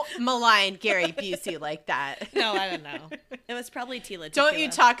 Don't malign Gary Busey like that. No, I don't know. It was probably Tila. Don't you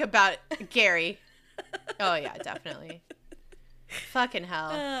talk about Gary. Oh, yeah, definitely. Fucking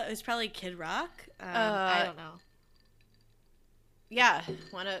hell. It was probably Kid Rock. I don't know. Yeah,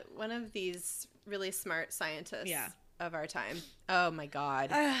 one of these really smart scientists of our time. Oh, my God.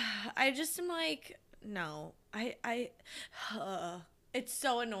 I just am like, no. It's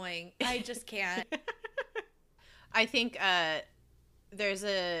so annoying. I just can't. I think there was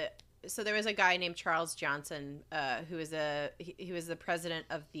a guy named Charles Johnson who was he was the president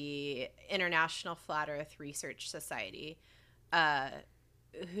of the International Flat Earth Research Society,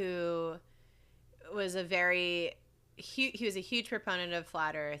 who was he was a huge proponent of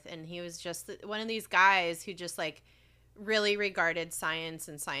flat Earth, and he was just one of these guys who just like really regarded science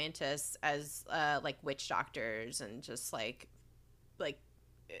and scientists as like witch doctors and just like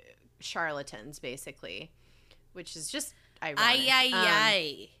charlatans, basically, which is just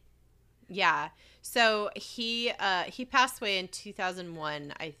ironic. Yeah. So he passed away in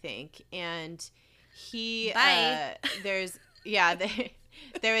 2001, I think, and there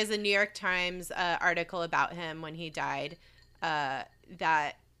was a New York Times article about him when he died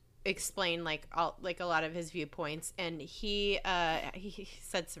that explained like a lot of his viewpoints, and he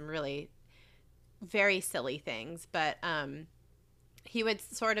said some really very silly things, but he would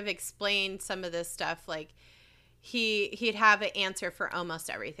sort of explain some of this stuff like he'd have an answer for almost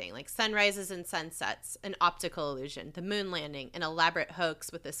everything, like sunrises and sunsets, an optical illusion, the moon landing, an elaborate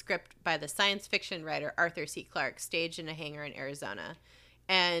hoax with a script by the science fiction writer Arthur C. Clarke, staged in a hangar in Arizona.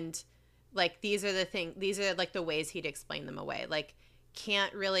 And like these are like the ways he'd explain them away. Like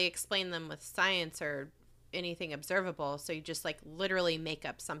can't really explain them with science or anything observable, so you just like literally make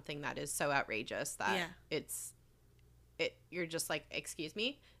up something that is so outrageous that you're just like, excuse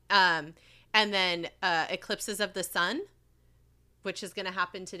me. And then eclipses of the sun, which is going to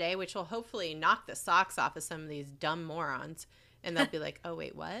happen today, which will hopefully knock the socks off of some of these dumb morons. And they'll be like, oh,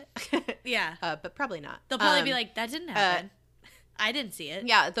 wait, what? Yeah. But probably not. They'll probably be like, that didn't happen. I didn't see it.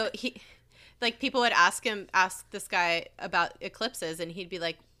 Yeah. Though people would ask this guy about eclipses, and he'd be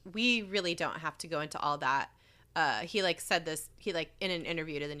like, we really don't have to go into all that. He like said this, in an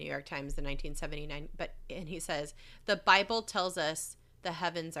interview to the New York Times in 1979, and he says, the Bible tells us the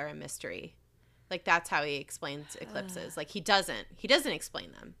heavens are a mystery. Like that's how he explains eclipses. Like he doesn't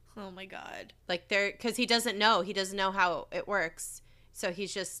explain them. Oh my God. Like because he doesn't know how it works. So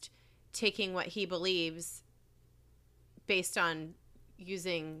he's just taking what he believes based on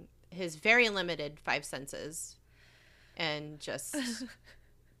using his very limited five senses and just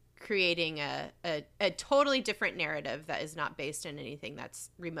creating a totally different narrative that is not based in anything that's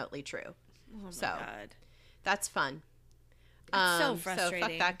remotely true. Oh my God. That's fun. It's so frustrating. So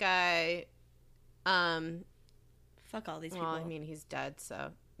fuck that guy. Fuck all these people. Well, I mean, he's dead, so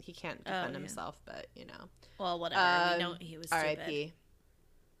he can't defend himself, but, you know. Well, whatever. We know he was stupid. R.I.P.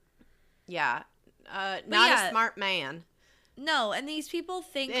 Yeah. Not a smart man. No, and these people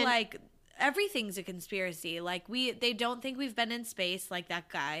think, like, everything's a conspiracy. Like, they don't think we've been in space, like that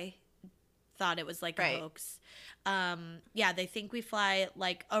guy thought it was, like, a hoax. Yeah, they think we fly,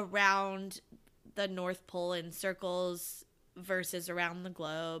 like, around the North Pole in circles versus around the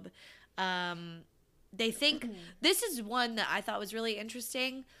globe. They think this is one that I thought was really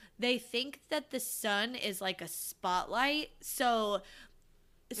interesting. They think that the sun is like a spotlight. So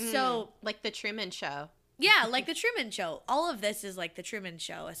like the Truman Show. Yeah, like the Truman Show. All of this is like the Truman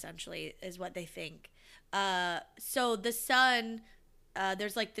Show, essentially, is what they think. So the sun,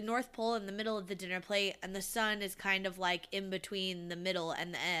 there's like the North Pole in the middle of the dinner plate, and the sun is kind of like in between the middle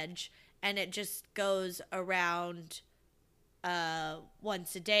and the edge, and it just goes around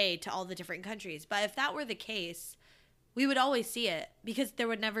once a day to all the different countries. But if that were the case, We would always see it because there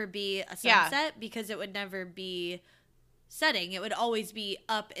would never be a sunset because it would never be setting. It would always be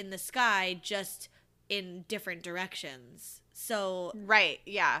up in the sky, just in different directions. So right,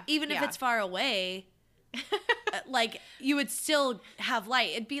 yeah. even if it's far away, like you would still have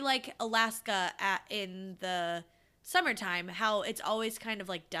light. It'd be like Alaska in the summertime, how it's always kind of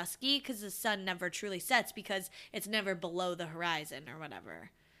like dusky because the sun never truly sets because it's never below the horizon or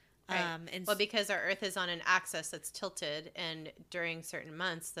whatever. Right. Well, because our Earth is on an axis that's tilted, and during certain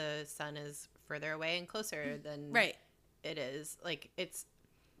months, the sun is further away and closer than it is. Like, it's...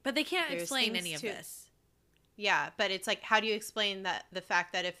 But they can't explain any of this. Yeah, but it's like, how do you explain that the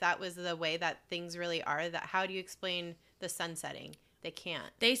fact that if that was the way that things really are, that how do you explain the sun setting? They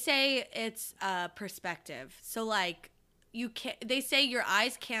can't. They say it's perspective. So, like, you can't... They say your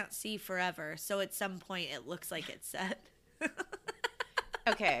eyes can't see forever, so at some point it looks like it's set.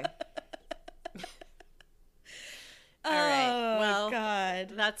 Okay. All right. Well,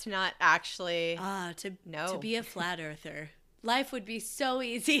 God, that's not actually to be a flat earther. Life would be so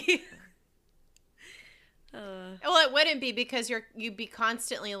easy. Well, it wouldn't be because you'd be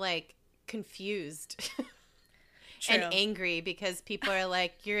constantly like confused and angry because people are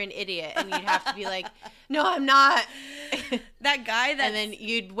like, "You're an idiot," and you'd have to be like, "No, I'm not." That guy that, and then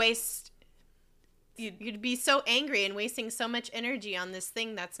you'd be so angry and wasting so much energy on this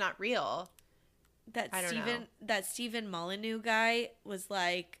thing that's not real. That Stephen Molyneux guy was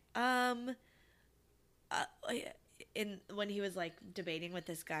like, when he was like debating with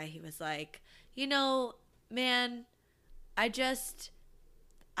this guy, he was like, you know, man, I just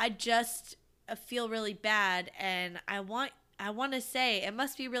feel really bad, and I want to say it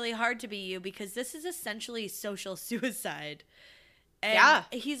must be really hard to be you because this is essentially social suicide. And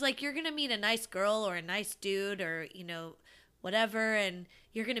he's like, you're going to meet a nice girl or a nice dude or, you know, whatever, and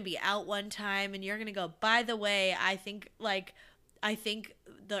you're going to be out one time and you're going to go, by the way, I think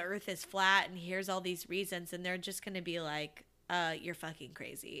the earth is flat and here's all these reasons, and they're just going to be like, you're fucking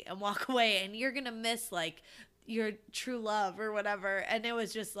crazy, and walk away, and you're going to miss like your true love or whatever. And it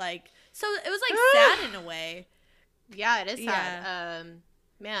was just like, so it was like sad in a way. Yeah, it is sad.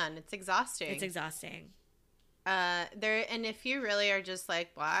 Man, it's exhausting. It's exhausting. And if you really are just like,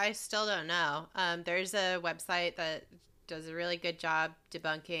 well, I still don't know, there's a website that does a really good job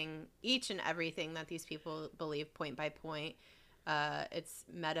debunking each and everything that these people believe point by point. It's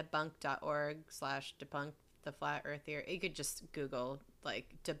metabunk.org/debunk the flat earth theory. You could just Google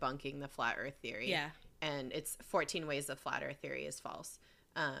like debunking the flat earth theory. Yeah. And it's 14 ways the flat earth theory is false.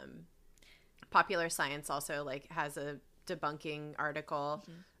 Popular Science also like has a debunking article.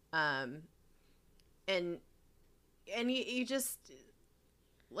 And you just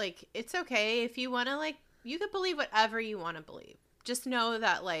like, it's okay if you want to, like, you could believe whatever you want to believe. Just know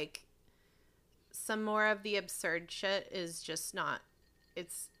that like some more of the absurd shit is just not,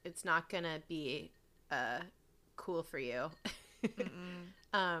 it's not gonna be cool for you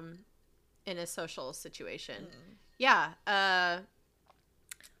in a social situation. I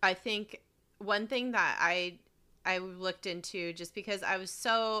think one thing that I looked into, just because I was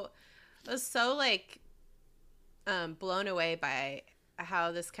so like blown away by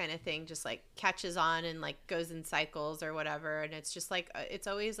how this kind of thing just like catches on and like goes in cycles or whatever, and it's just like it's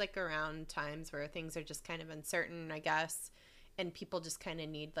always like around times where things are just kind of uncertain, I guess, and people just kind of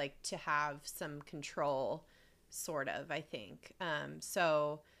need like to have some control, sort of, I think.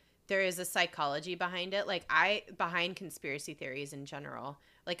 So there is a psychology behind it, like behind conspiracy theories in general.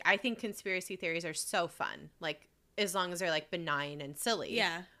 Like, I think conspiracy theories are so fun, like as long as they're like benign and silly.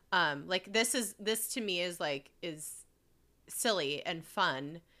 Yeah. Like this to me is silly and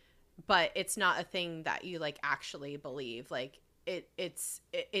fun, but it's not a thing that you like actually believe. Like it's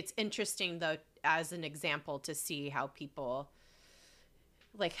interesting though, as an example, to see how people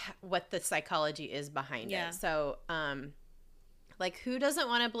like what the psychology is behind it. So like, who doesn't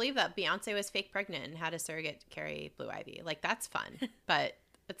want to believe that Beyonce was fake pregnant and had a surrogate carry Blue Ivy? Like, that's fun, but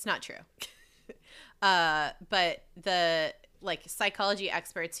it's not true. But the like psychology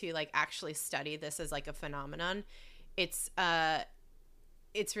experts who like actually study this as like a phenomenon, it's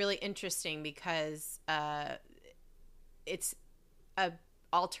really interesting because it's a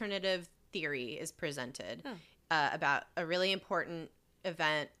alternative theory is presented about a really important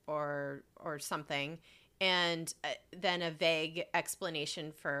event or something, and then a vague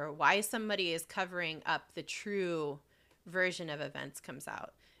explanation for why somebody is covering up the true version of events comes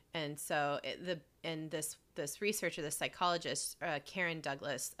out. And so this researcher, this psychologist, Karen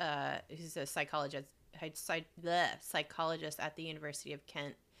Douglas, who's a psychologist at the University of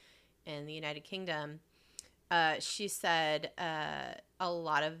Kent in the United Kingdom, she said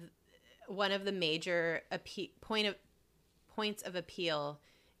one of the major points of appeal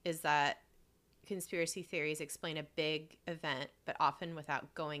is that conspiracy theories explain a big event, but often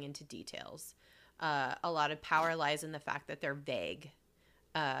without going into details. A lot of power lies in the fact that they're vague.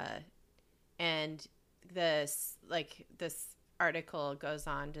 And this article goes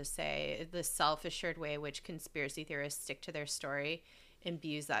on to say the self-assured way in which conspiracy theorists stick to their story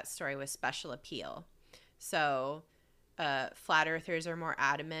imbues that story with special appeal. So flat earthers are more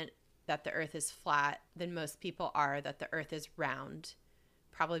adamant that the earth is flat than most people are that the earth is round,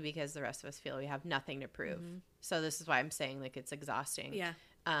 probably because the rest of us feel we have nothing to prove. Mm-hmm. So this is why I'm saying like it's exhausting. Yeah.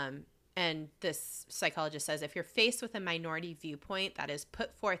 And this psychologist says if you're faced with a minority viewpoint that is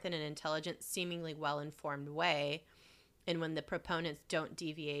put forth in an intelligent, seemingly well-informed way, and when the proponents don't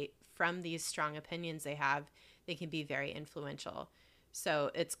deviate from these strong opinions they have, they can be very influential.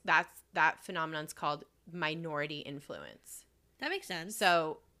 So that phenomenon's called minority influence. That makes sense.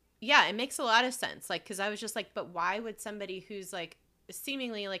 So yeah, it makes a lot of sense. Like, because I was just like, but why would somebody who's like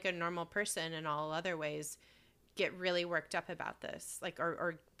seemingly like a normal person in all other ways get really worked up about this, like,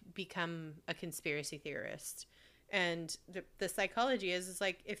 or become a conspiracy theorist? And the psychology is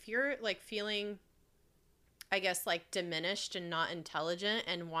like, if you're like feeling, I guess, like diminished and not intelligent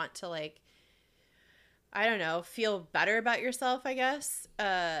and want to like, I don't know, feel better about yourself, I guess,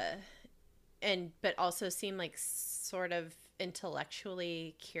 but also seem like sort of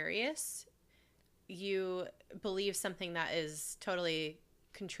intellectually curious, you believe something that is totally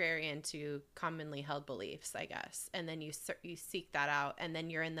contrarian to commonly held beliefs, I guess. And then you seek that out, and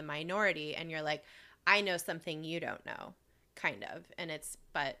then you're in the minority and you're like, I know something you don't know, kind of. And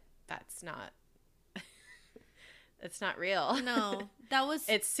but that's not, it's not real. No,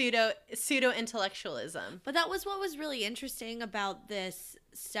 it's pseudo intellectualism. But that was what was really interesting about this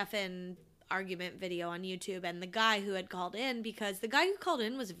Stefan argument video on YouTube and the guy who had called in, because the guy who called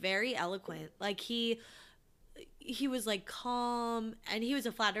in was very eloquent. Like he was like calm, and he was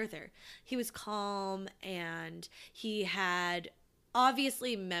a flat earther. He was calm, and he had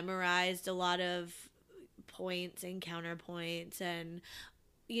obviously memorized a lot of points and counterpoints, and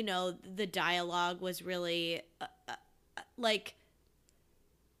you know, the dialogue was really like,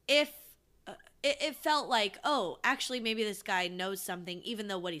 if it felt like, oh, actually maybe this guy knows something even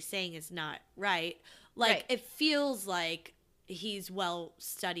though what he's saying is not right. Like, right. It feels like he's well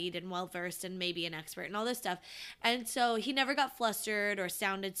studied and well versed and maybe an expert and all this stuff. And so he never got flustered or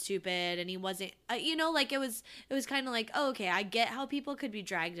sounded stupid, and he wasn't you know, like it was kind of like, oh, okay, I get how people could be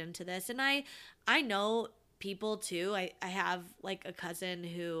dragged into this. And I know people too. I have like a cousin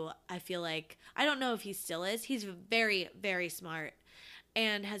who I feel like, I don't know if he still is, he's very, very smart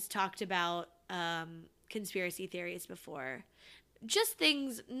and has talked about conspiracy theories before. Just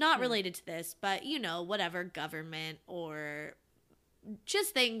things not related to this, but, you know, whatever, government, or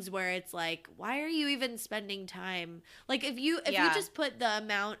just things where it's like, why are you even spending time? Like, if you just put the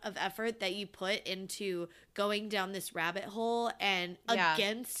amount of effort that you put into going down this rabbit hole and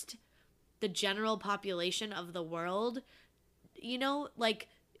against the general population of the world, you know, like,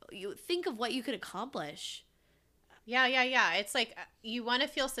 you think of what you could accomplish. Yeah. It's like you want to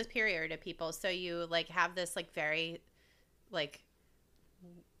feel superior to people, so you like have this like very like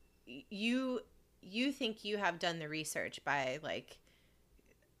you think you have done the research by like,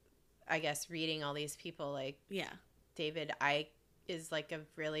 I guess, reading all these people. Like, David Icke is like a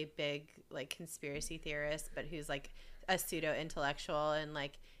really big like conspiracy theorist, but who's like a pseudo intellectual, and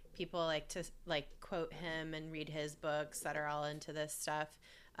like people like to like quote him and read his books that are all into this stuff.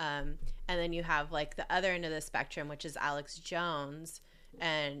 And then you have like the other end of the spectrum, which is Alex Jones,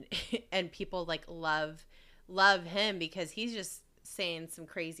 and people like love him because he's just saying some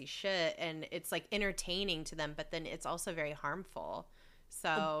crazy shit, and it's like entertaining to them, but then it's also very harmful.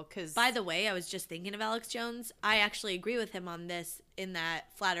 So, because by the way, I was just thinking of Alex Jones. I actually agree with him on this, in that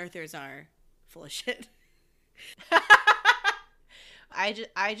flat earthers are full of shit.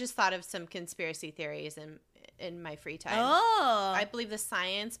 I just thought of some conspiracy theories in my free time. Oh. I believe the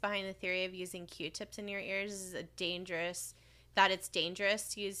science behind the theory of using Q-tips in your ears is it's dangerous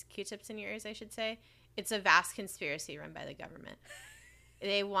to use Q-tips in your ears, I should say. It's a vast conspiracy run by the government.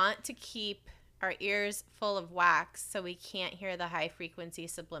 They want to keep our ears full of wax so we can't hear the high-frequency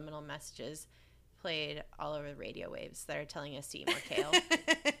subliminal messages played all over the radio waves that are telling us to eat more kale.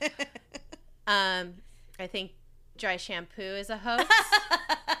 I think dry shampoo is a hoax.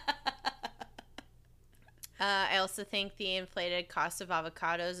 I also think the inflated cost of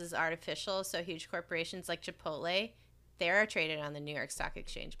avocados is artificial, so huge corporations like Chipotle, they're traded on the New York Stock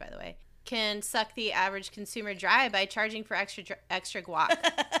Exchange, by the way, can suck the average consumer dry by charging for extra guac.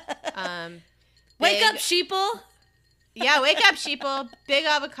 Wake up, sheeple! Yeah, wake up, sheeple. Big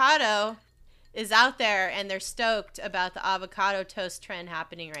avocado. is out there, and they're stoked about the avocado toast trend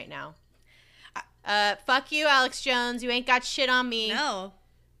happening right now. Fuck you, Alex Jones. You ain't got shit on me. No.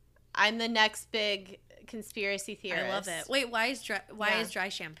 I'm the next big conspiracy theorist. I love it. Wait, why is dry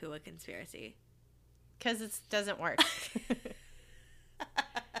shampoo a conspiracy? Because it doesn't work.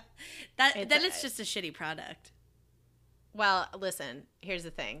 It's just a shitty product. Well, listen, here's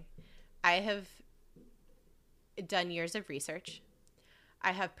the thing. I have done years of research.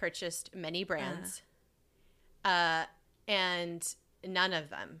 I have purchased many brands. And none of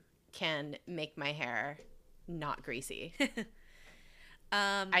them can make my hair not greasy.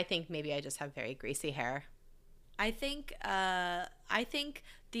 I think maybe I just have very greasy hair. I think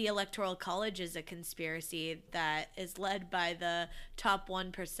the Electoral College is a conspiracy that is led by the top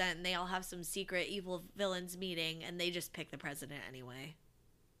 1%, and they all have some secret evil villains meeting, and they just pick the president anyway.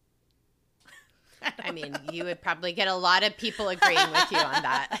 I mean, you would probably get a lot of people agreeing with you on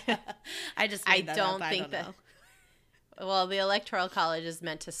that. I don't think that. Well, the Electoral College is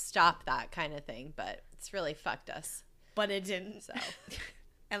meant to stop that kind of thing, but it's really fucked us. But it didn't. So,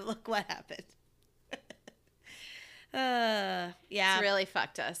 and look what happened. Yeah, it's really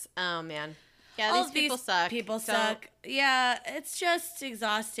fucked us. Oh man, yeah, all these people suck. People suck. Yeah, it's just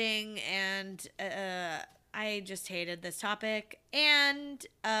exhausting, and I just hated this topic, and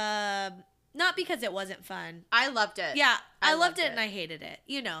not because it wasn't fun. I loved it. Yeah, I loved it, and I hated it.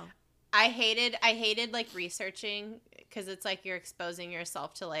 You know, I hated like researching, because it's like you're exposing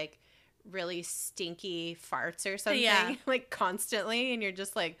yourself to like really stinky farts or something, like constantly, and you're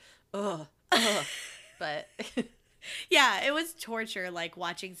just like, ugh. But yeah, it was torture, like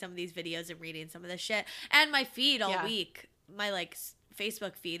watching some of these videos and reading some of this shit. And my feed all week, my like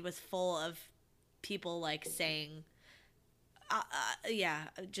Facebook feed was full of people like saying,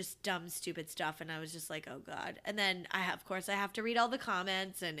 just dumb, stupid stuff. And I was just like, oh God. And then I have to read all the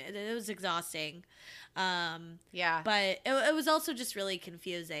comments, and it was exhausting. Yeah. But it was also just really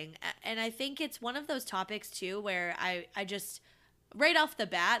confusing. And I think it's one of those topics too, where I just, right off the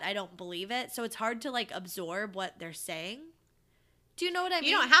bat, I don't believe it. So it's hard to like absorb what they're saying. Do you know what I mean?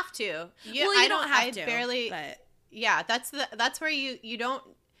 You don't have to. You don't have to. Barely. But. Yeah, that's where you don't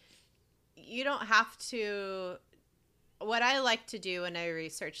have to. What I like to do when I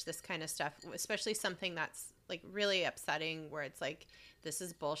research this kind of stuff, especially something that's like really upsetting, where it's like, this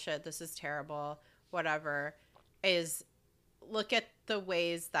is bullshit, this is terrible, whatever, is look at the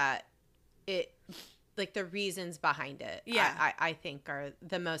ways that it, like the reasons behind it. Yeah. I think are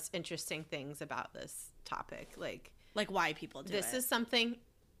the most interesting things about this topic. Like why people do this it. is something,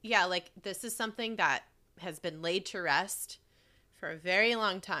 this is something that has been laid to rest for a very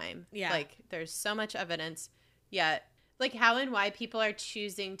long time. Yeah. Like there's so much evidence, yet like how and why people are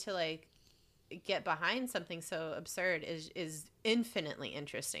choosing to like get behind something so absurd is infinitely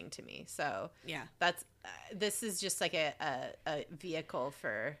interesting to me. So yeah, that's this is just like a vehicle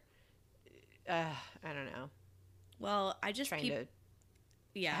for I don't know. Well, I just trying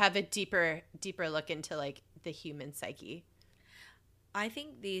to have a deeper look into like the human psyche. I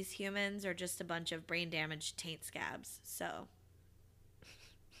think these humans are just a bunch of brain damaged taint scabs. So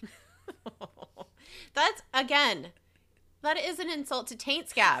that's again. That is an insult to taint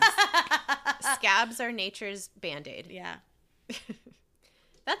scabs. Scabs are nature's Band-Aid. Yeah.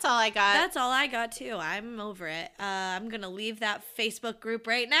 That's all I got. That's all I got, too. I'm over it. I'm going to leave that Facebook group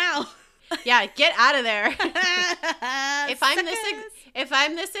right now. Yeah, get out of there.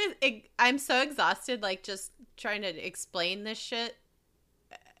 I'm so exhausted, like, just trying to explain this shit.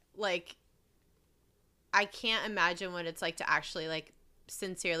 Like, I can't imagine what it's like to actually, like,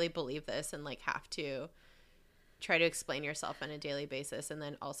 sincerely believe this and, like, have to try to explain yourself on a daily basis, and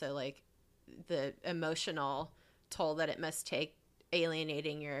then also like the emotional toll that it must take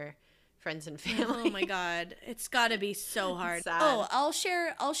alienating your friends and family. Oh my God, it's got to be so hard. Sad. Oh, I'll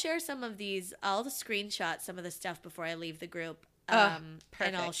share some of these. I'll screenshot some of the stuff before I leave the group. And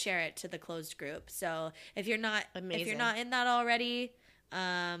I'll share it to the closed group. So if you're not in that already,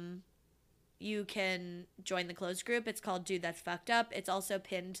 you can join the closed group. It's called Dude That's Fucked Up. It's also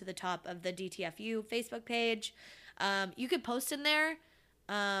pinned to the top of the DTFU Facebook page. You could post in there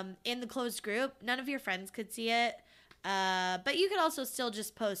in the closed group. None of your friends could see it. But you could also still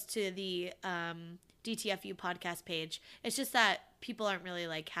just post to the DTFU podcast page. It's just that people aren't really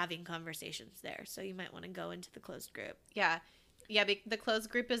like having conversations there. So you might want to go into the closed group. Yeah. Yeah, the closed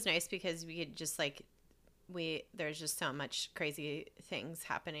group is nice because we could just like there's just so much crazy things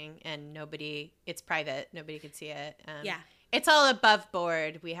happening, and it's private, nobody could see it. Yeah, it's all above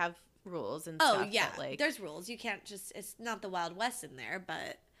board. We have rules and stuff. Oh yeah, like there's rules. You can't just, it's not the Wild West in there,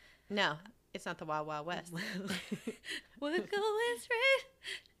 but no, it's not the Wild Wild West. We're going straight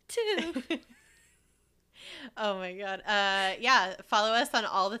to Oh my god. Yeah, follow us on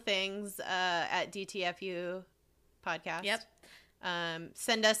all the things at DTFU podcast. Yep.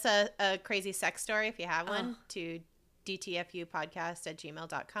 Send us a crazy sex story if you have one Oh. to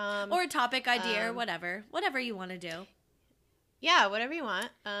dtfupodcast@gmail.com. Or a topic idea or whatever. Whatever you want to do. Yeah, whatever you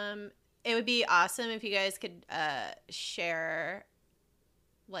want. It would be awesome if you guys could share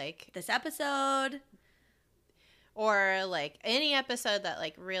like This episode. or like any episode that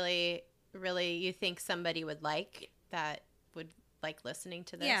like really you think somebody would like, that would like listening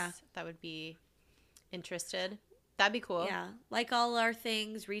to this. Yeah. That would be interested. That'd be cool. Yeah. Like all our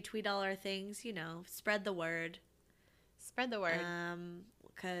things, retweet all our things, you know, spread the word. Spread the word.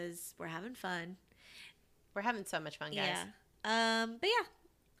 Because we're having fun. We're having so much fun, guys. Yeah. But yeah,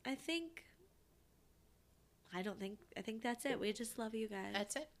 I think that's it. We just love you guys.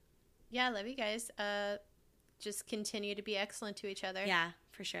 That's it. Yeah, I love you guys. Just continue to be excellent to each other. Yeah,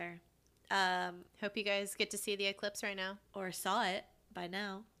 for sure. Hope you guys get to see the eclipse right now. Or saw it by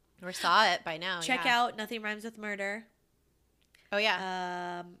now. Or saw it by now. Check out Nothing Rhymes with Murder. Oh,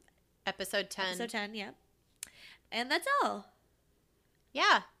 yeah. Episode 10. Episode 10, yep. And that's all.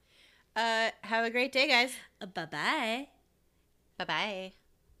 Yeah. Have a great day, guys. Bye-bye. Bye-bye.